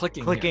not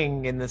clicking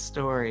here. In this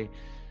story.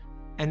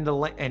 And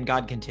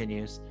God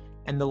continues,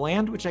 and the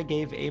land which I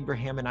gave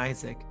Abraham and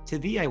Isaac, to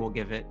thee I will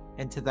give it,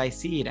 and to thy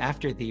seed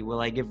after thee will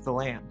I give the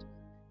land.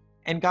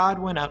 And God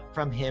went up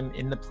from him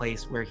in the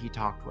place where he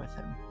talked with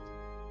him.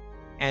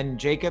 And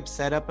Jacob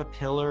set up a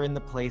pillar in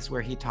the place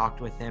where he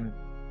talked with him,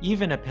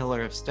 even a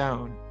pillar of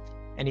stone.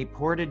 And he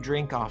poured a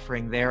drink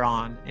offering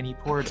thereon, and he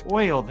poured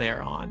oil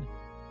thereon.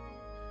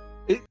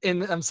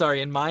 I'm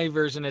sorry, in my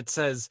version it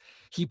says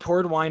he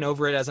poured wine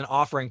over it as an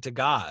offering to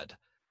God.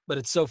 But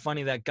it's so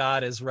funny that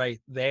God is right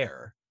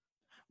there.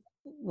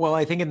 Well,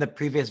 I think in the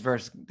previous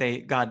verse,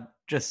 God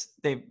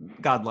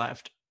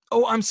left.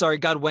 Oh, I'm sorry.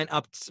 God went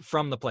up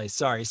from the place.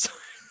 Sorry.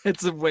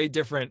 It's a way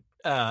different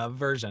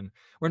version.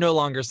 We're no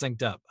longer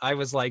synced up. I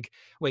was like,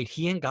 wait,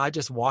 he and God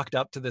just walked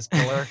up to this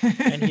pillar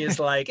and he is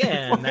like,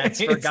 and that's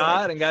for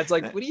God. And God's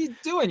like, what are you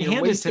doing?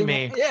 You're wasting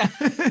me. Yeah.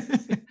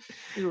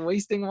 You're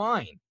wasting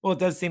wine. Well, it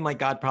does seem like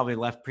God probably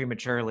left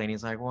prematurely and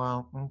he's like,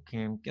 well,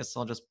 okay, guess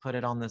I'll just put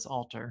it on this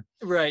altar.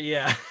 Right.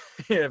 Yeah.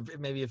 Yeah,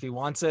 maybe if he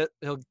wants it,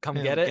 he'll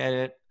get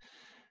it.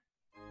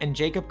 And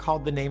Jacob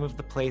called the name of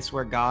the place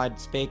where God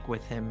spake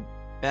with him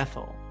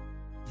Bethel.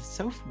 It's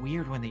so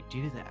weird when they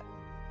do that.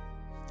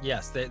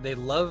 Yes, they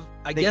love,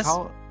 I guess.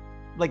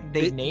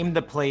 They named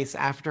the place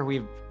after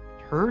we've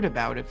heard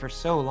about it for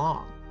so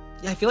long.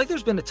 Yeah, I feel like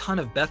there's been a ton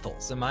of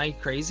Bethels. Am I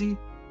crazy?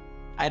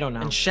 I don't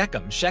know. And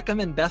Shechem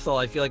and Bethel,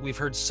 I feel like we've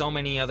heard so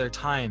many other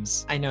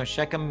times. I know,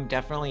 Shechem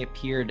definitely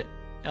appeared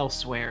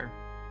elsewhere.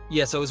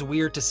 Yeah, so it was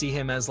weird to see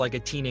him as like a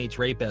teenage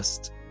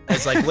rapist.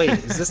 It's like, wait,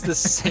 is this the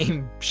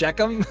same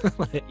Shechem?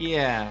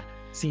 Yeah.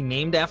 Is he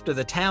named after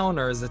the town,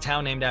 or is the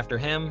town named after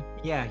him?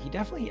 Yeah, he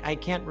definitely,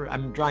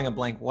 I'm drawing a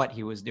blank what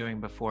he was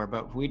doing before,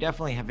 but we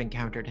definitely have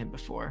encountered him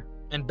before.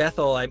 And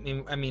Bethel, I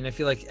mean, I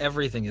feel like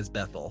everything is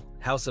Bethel.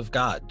 House of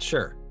God,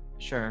 sure.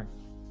 Sure.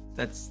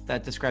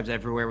 That describes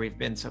everywhere we've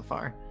been so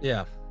far.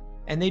 Yeah.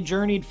 And they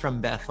journeyed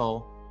from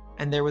Bethel,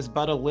 and there was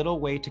but a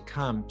little way to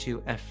come to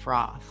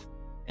Ephrath.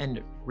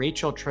 And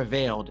Rachel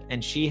travailed,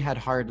 and she had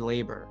hard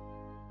labor.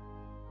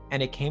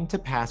 And it came to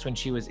pass when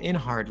she was in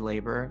hard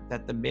labor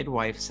that the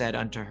midwife said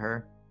unto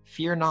her,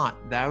 Fear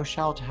not, thou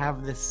shalt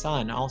have this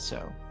son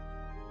also.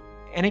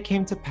 And it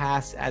came to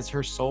pass as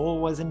her soul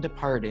was in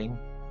departing,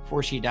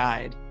 for she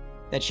died,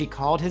 that she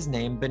called his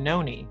name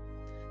Benoni,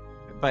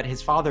 but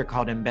his father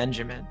called him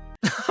Benjamin.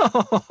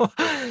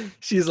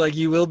 She's like,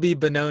 you will be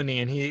Benoni,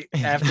 and he,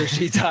 after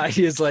she died,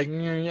 he is like,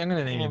 I'm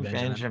gonna name you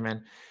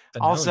Benjamin.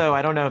 Also,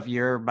 I don't know if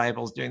your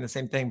Bible's doing the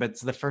same thing, but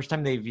it's the first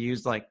time they've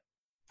used like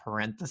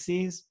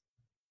parentheses.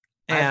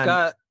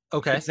 And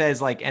it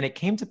says like, and it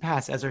came to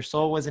pass as her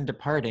soul was in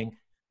departing,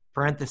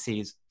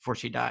 parentheses, for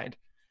she died.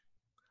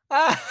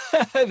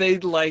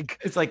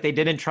 It's like they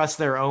didn't trust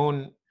their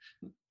own.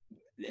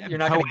 You're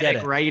not going to get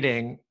it.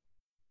 Writing.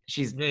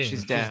 She's dead.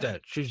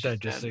 She's dead.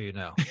 Just so you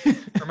know.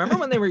 Remember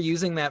when they were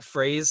using that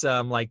phrase,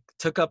 like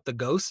took up the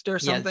ghost or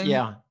something?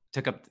 Yeah.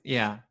 Took up.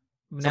 Yeah.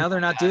 Now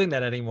they're not doing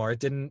that anymore. It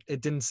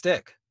didn't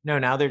stick. No,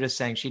 now they're just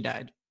saying she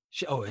died.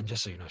 And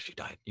just so you know, she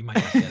died. You might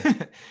not get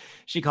it.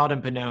 She called him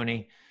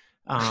Benoni.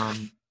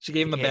 She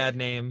gave him a bad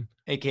name.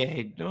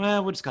 AKA,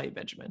 we'll just call you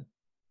Benjamin.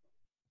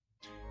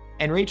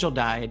 And Rachel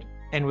died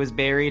and was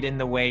buried in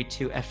the way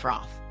to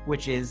Ephrath,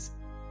 which is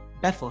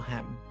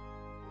Bethlehem.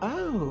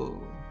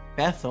 Oh,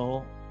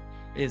 Bethel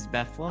is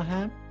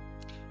Bethlehem?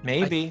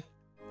 Maybe.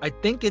 I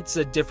think it's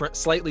a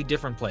slightly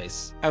different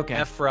place. Okay.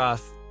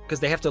 Ephrath, because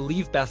they have to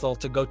leave Bethel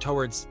to go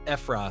towards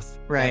Ephrath.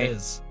 Right. That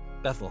is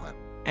Bethlehem.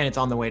 And it's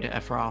on the way to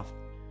Ephrath.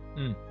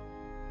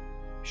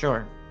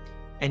 Sure.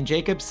 And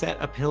Jacob set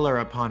a pillar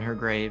upon her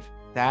grave.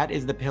 That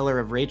is the pillar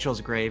of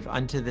Rachel's grave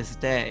unto this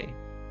day.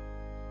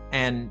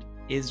 And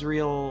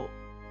Israel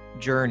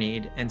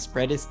journeyed and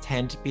spread his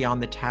tent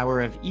beyond the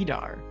tower of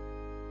Edar.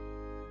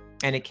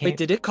 And it came. Wait,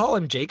 did it call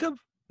him Jacob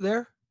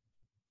there?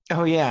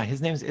 Oh yeah,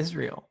 his name's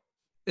Israel.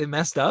 It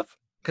messed up?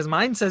 Because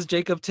mine says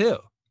Jacob too.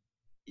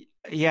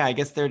 Yeah, I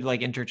guess they're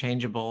like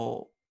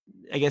interchangeable.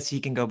 I guess he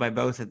can go by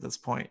both at this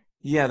point.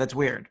 Yeah, that's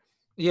weird.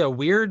 Yeah,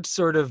 weird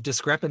sort of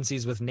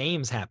discrepancies with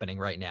names happening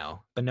right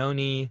now.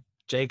 Benoni,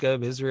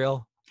 Jacob,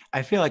 Israel.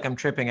 I feel like I'm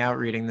tripping out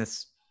reading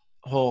this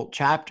whole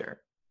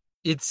chapter.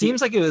 It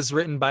seems like it was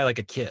written by like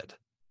a kid.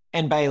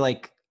 And by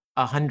like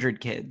 100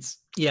 kids.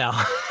 Yeah.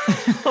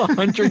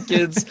 100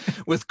 kids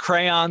with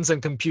crayons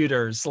and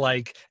computers,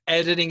 like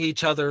editing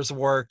each other's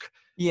work.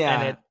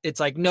 Yeah. And it's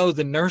like, no,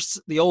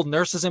 the old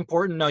nurse is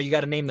important. No, you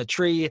got to name the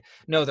tree.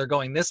 No, they're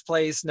going this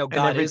place. No,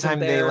 God isn't there.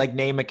 And every time they like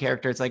name a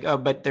character, it's like, oh,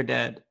 but they're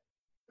dead.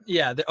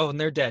 Yeah. And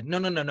they're dead. No.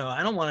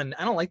 I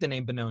don't like the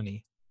name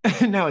Benoni.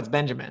 No, it's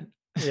Benjamin.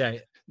 Yeah.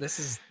 This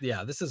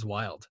is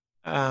wild.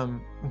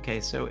 Okay.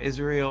 So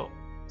Israel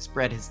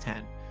spread his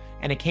tent,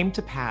 and it came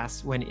to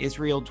pass when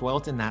Israel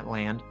dwelt in that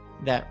land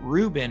that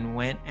Reuben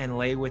went and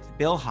lay with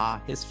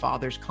Bilhah, his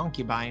father's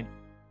concubine,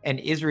 and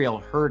Israel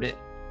heard it.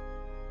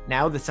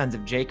 Now the sons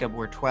of Jacob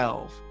were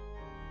 12.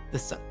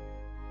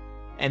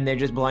 And they're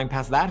just blowing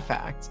past that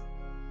fact.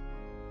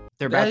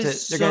 They're going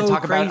to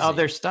talk about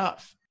other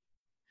stuff.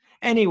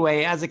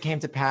 Anyway, as it came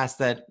to pass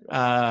that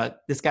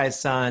this guy's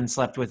son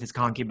slept with his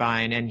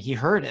concubine and he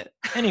heard it.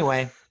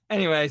 Anyway,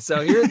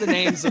 so here are the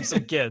names of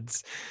some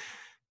kids.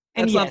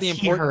 That's not the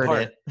important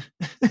part.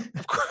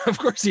 Of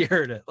course he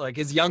heard it. Like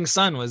his young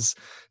son was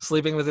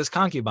sleeping with his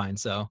concubine,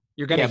 so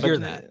you're gonna hear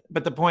that.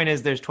 But the point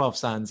is, there's 12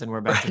 sons, and we're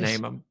about to Right.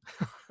 name them.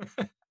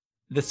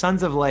 The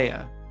sons of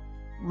Leah: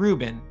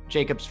 Reuben,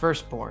 Jacob's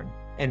firstborn,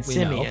 and We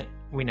know. Simeon.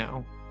 We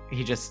know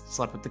he just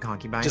slept with the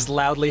concubine. Just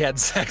loudly had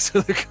sex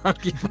with a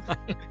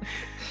concubine.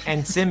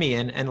 And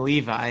Simeon and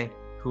Levi,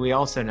 who we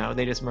also know,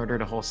 they just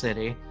murdered a whole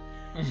city.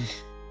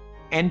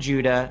 And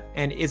Judah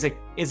and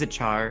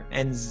Issachar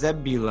and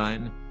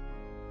Zebulun,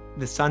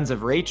 the sons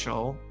of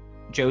Rachel,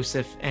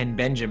 Joseph and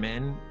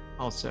Benjamin,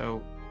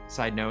 also,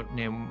 side note,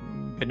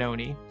 named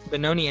Benoni,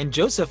 Benoni, and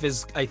Joseph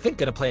is, I think,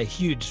 going to play a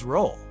huge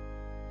role.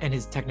 and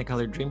his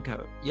Technicolor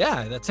Dreamcoat.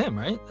 Yeah, that's him,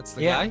 right? That's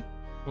the Yeah. guy?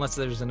 Unless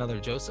there's another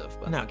Joseph.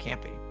 But... No, it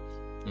can't be.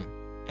 Hmm.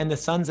 And the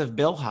sons of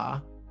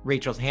Bilhah,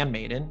 Rachel's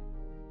handmaiden,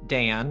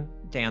 Dan,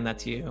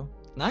 that's you,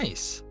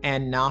 Nice.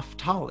 and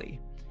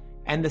Naphtali.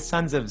 And the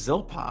sons of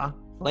Zilpah,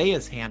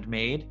 Leah's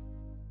handmaid,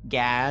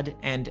 Gad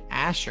and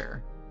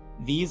Asher.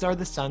 These are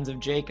the sons of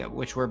Jacob,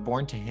 which were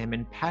born to him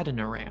in Paddan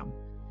Aram.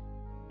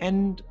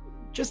 And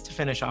just to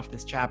finish off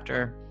this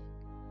chapter,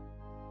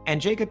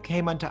 and Jacob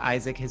came unto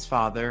Isaac his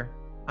father,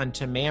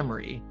 unto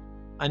Mamre,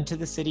 unto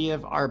the city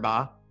of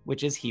Arba,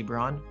 which is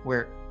Hebron,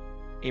 where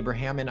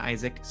Abraham and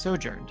Isaac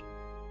sojourned.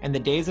 And the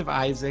days of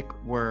Isaac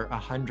were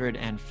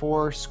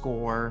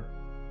 180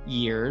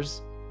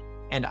 years.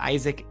 And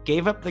Isaac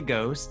gave up the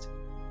ghost,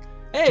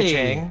 Hey.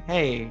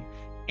 cha-ching,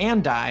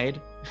 and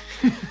died.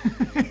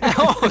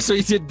 Oh, so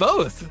he did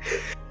both.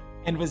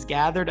 And was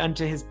gathered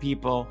unto his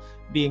people,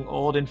 being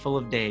old and full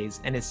of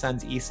days, and his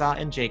sons Esau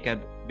and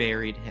Jacob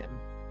buried him.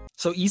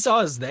 So Esau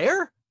is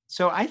there?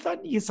 So I thought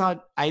I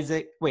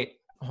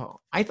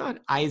thought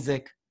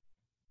Isaac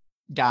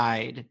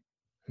died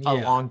a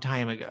long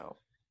time ago.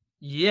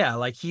 Yeah,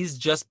 like he's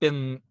just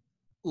been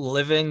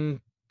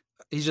living,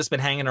 he's just been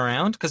hanging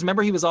around. Because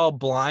remember, he was all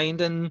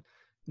blind and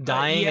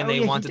dying, and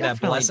they wanted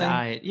that blessing.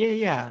 Died.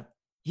 Yeah.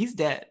 He's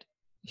dead.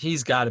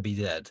 He's got to be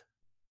dead.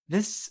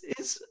 This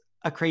is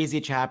a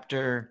crazy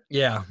chapter.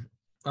 Yeah,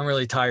 I'm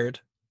really tired.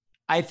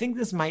 I think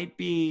this might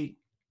be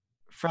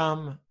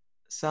from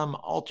some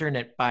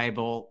alternate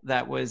Bible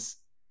that was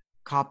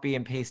copy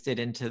and pasted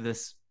into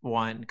this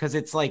one, because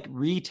it's like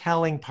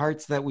retelling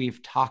parts that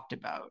we've talked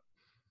about.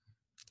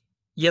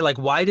 Yeah, like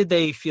why did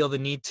they feel the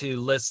need to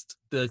list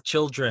the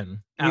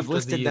children? We've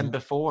listed them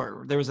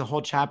before. There was a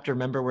whole chapter,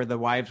 remember, where the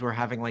wives were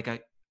having like a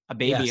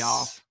baby Yes.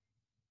 off.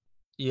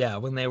 Yeah,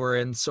 when they were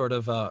in sort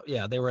of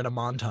they were in a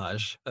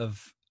montage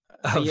of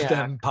Yeah.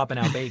 them popping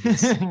out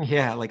babies.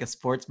 Yeah, like a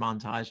sports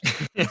montage.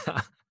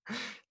 Yeah.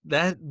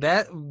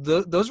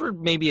 Those were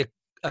maybe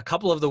a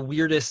couple of the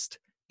weirdest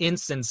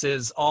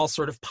instances all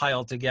sort of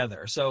piled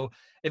together. So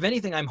if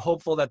anything, I'm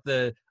hopeful that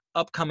the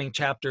upcoming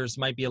chapters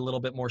might be a little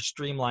bit more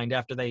streamlined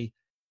after they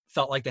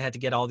felt like they had to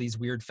get all these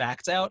weird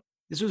facts out.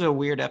 This was a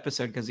weird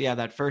episode because, yeah,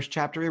 that first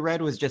chapter we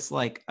read was just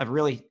like a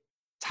really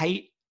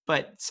tight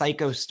but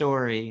psycho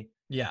story.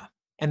 Yeah.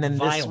 And then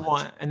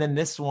Violent.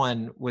 this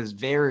one was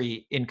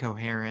very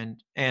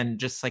incoherent and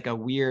just like a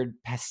weird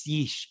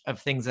pastiche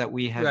of things that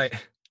we have Right.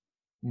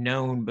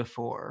 known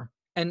before.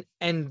 And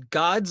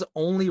God's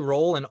only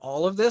role in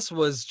all of this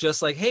was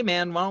just like, hey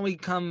man, why don't we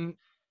come,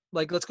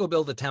 like, let's go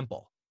build a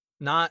temple.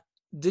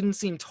 Didn't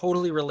seem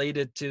totally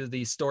related to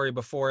the story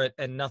before it,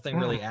 and nothing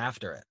really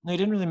after it. They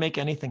didn't really make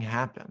anything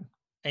happen.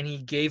 And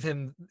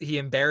he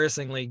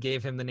embarrassingly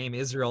gave him the name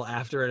Israel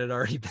after it had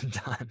already been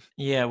done.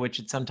 Yeah,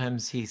 which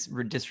sometimes he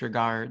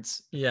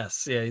disregards.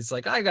 Yes, yeah, he's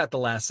like, I got the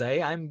last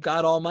say. I'm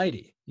God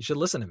Almighty. You should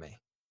listen to me.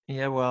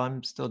 Yeah, well,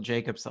 I'm still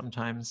Jacob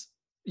sometimes.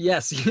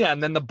 Yes, yeah,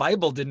 and then the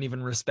Bible didn't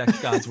even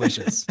respect God's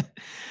wishes.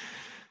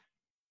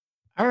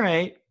 All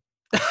right.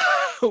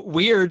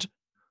 Weird.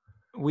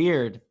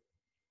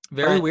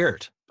 Very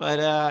weird. But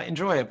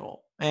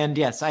enjoyable. And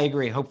yes, I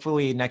agree.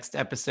 Hopefully next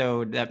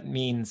episode, that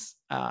means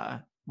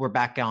we're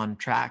back on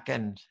track,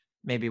 and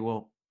maybe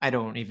I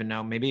don't even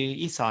know, maybe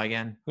Esau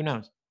again. Who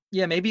knows?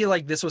 Yeah, maybe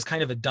like this was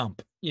kind of a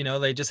dump.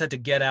 They just had to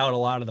get out a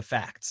lot of the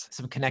facts.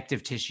 Some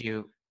connective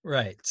tissue.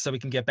 Right. So we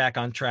can get back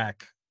on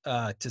track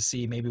to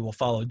see, maybe we'll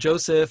follow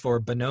Joseph or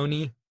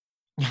Benoni.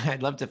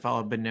 I'd love to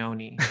follow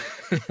Benoni.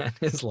 and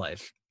his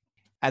life.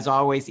 As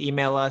always,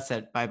 email us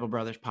at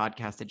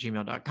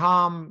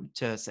BibleBrothersPodcast@gmail.com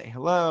to say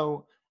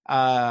hello.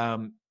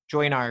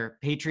 Join our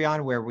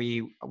Patreon, where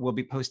we will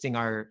be posting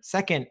our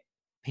second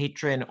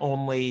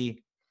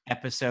patron-only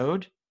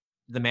episode,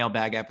 the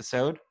mailbag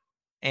episode.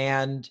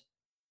 And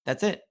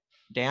that's it.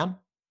 Dan?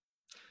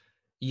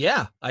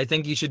 Yeah, I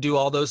think you should do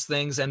all those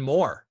things and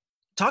more.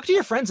 Talk to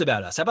your friends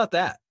about us. How about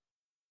that?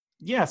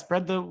 Yeah,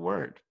 spread the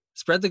word.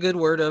 Spread the good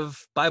word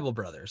of Bible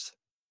Brothers.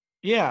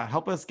 Yeah,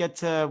 help us get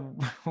to,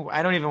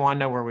 I don't even want to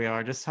know where we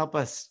are. Just help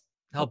us.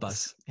 Help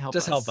us. Help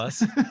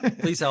us.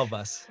 Please help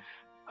us.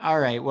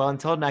 All right. Well,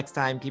 until next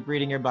time, keep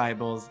reading your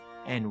Bibles,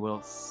 and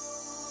we'll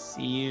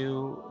see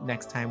you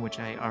next time, which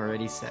I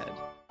already said.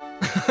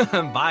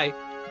 Bye.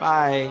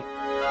 Bye.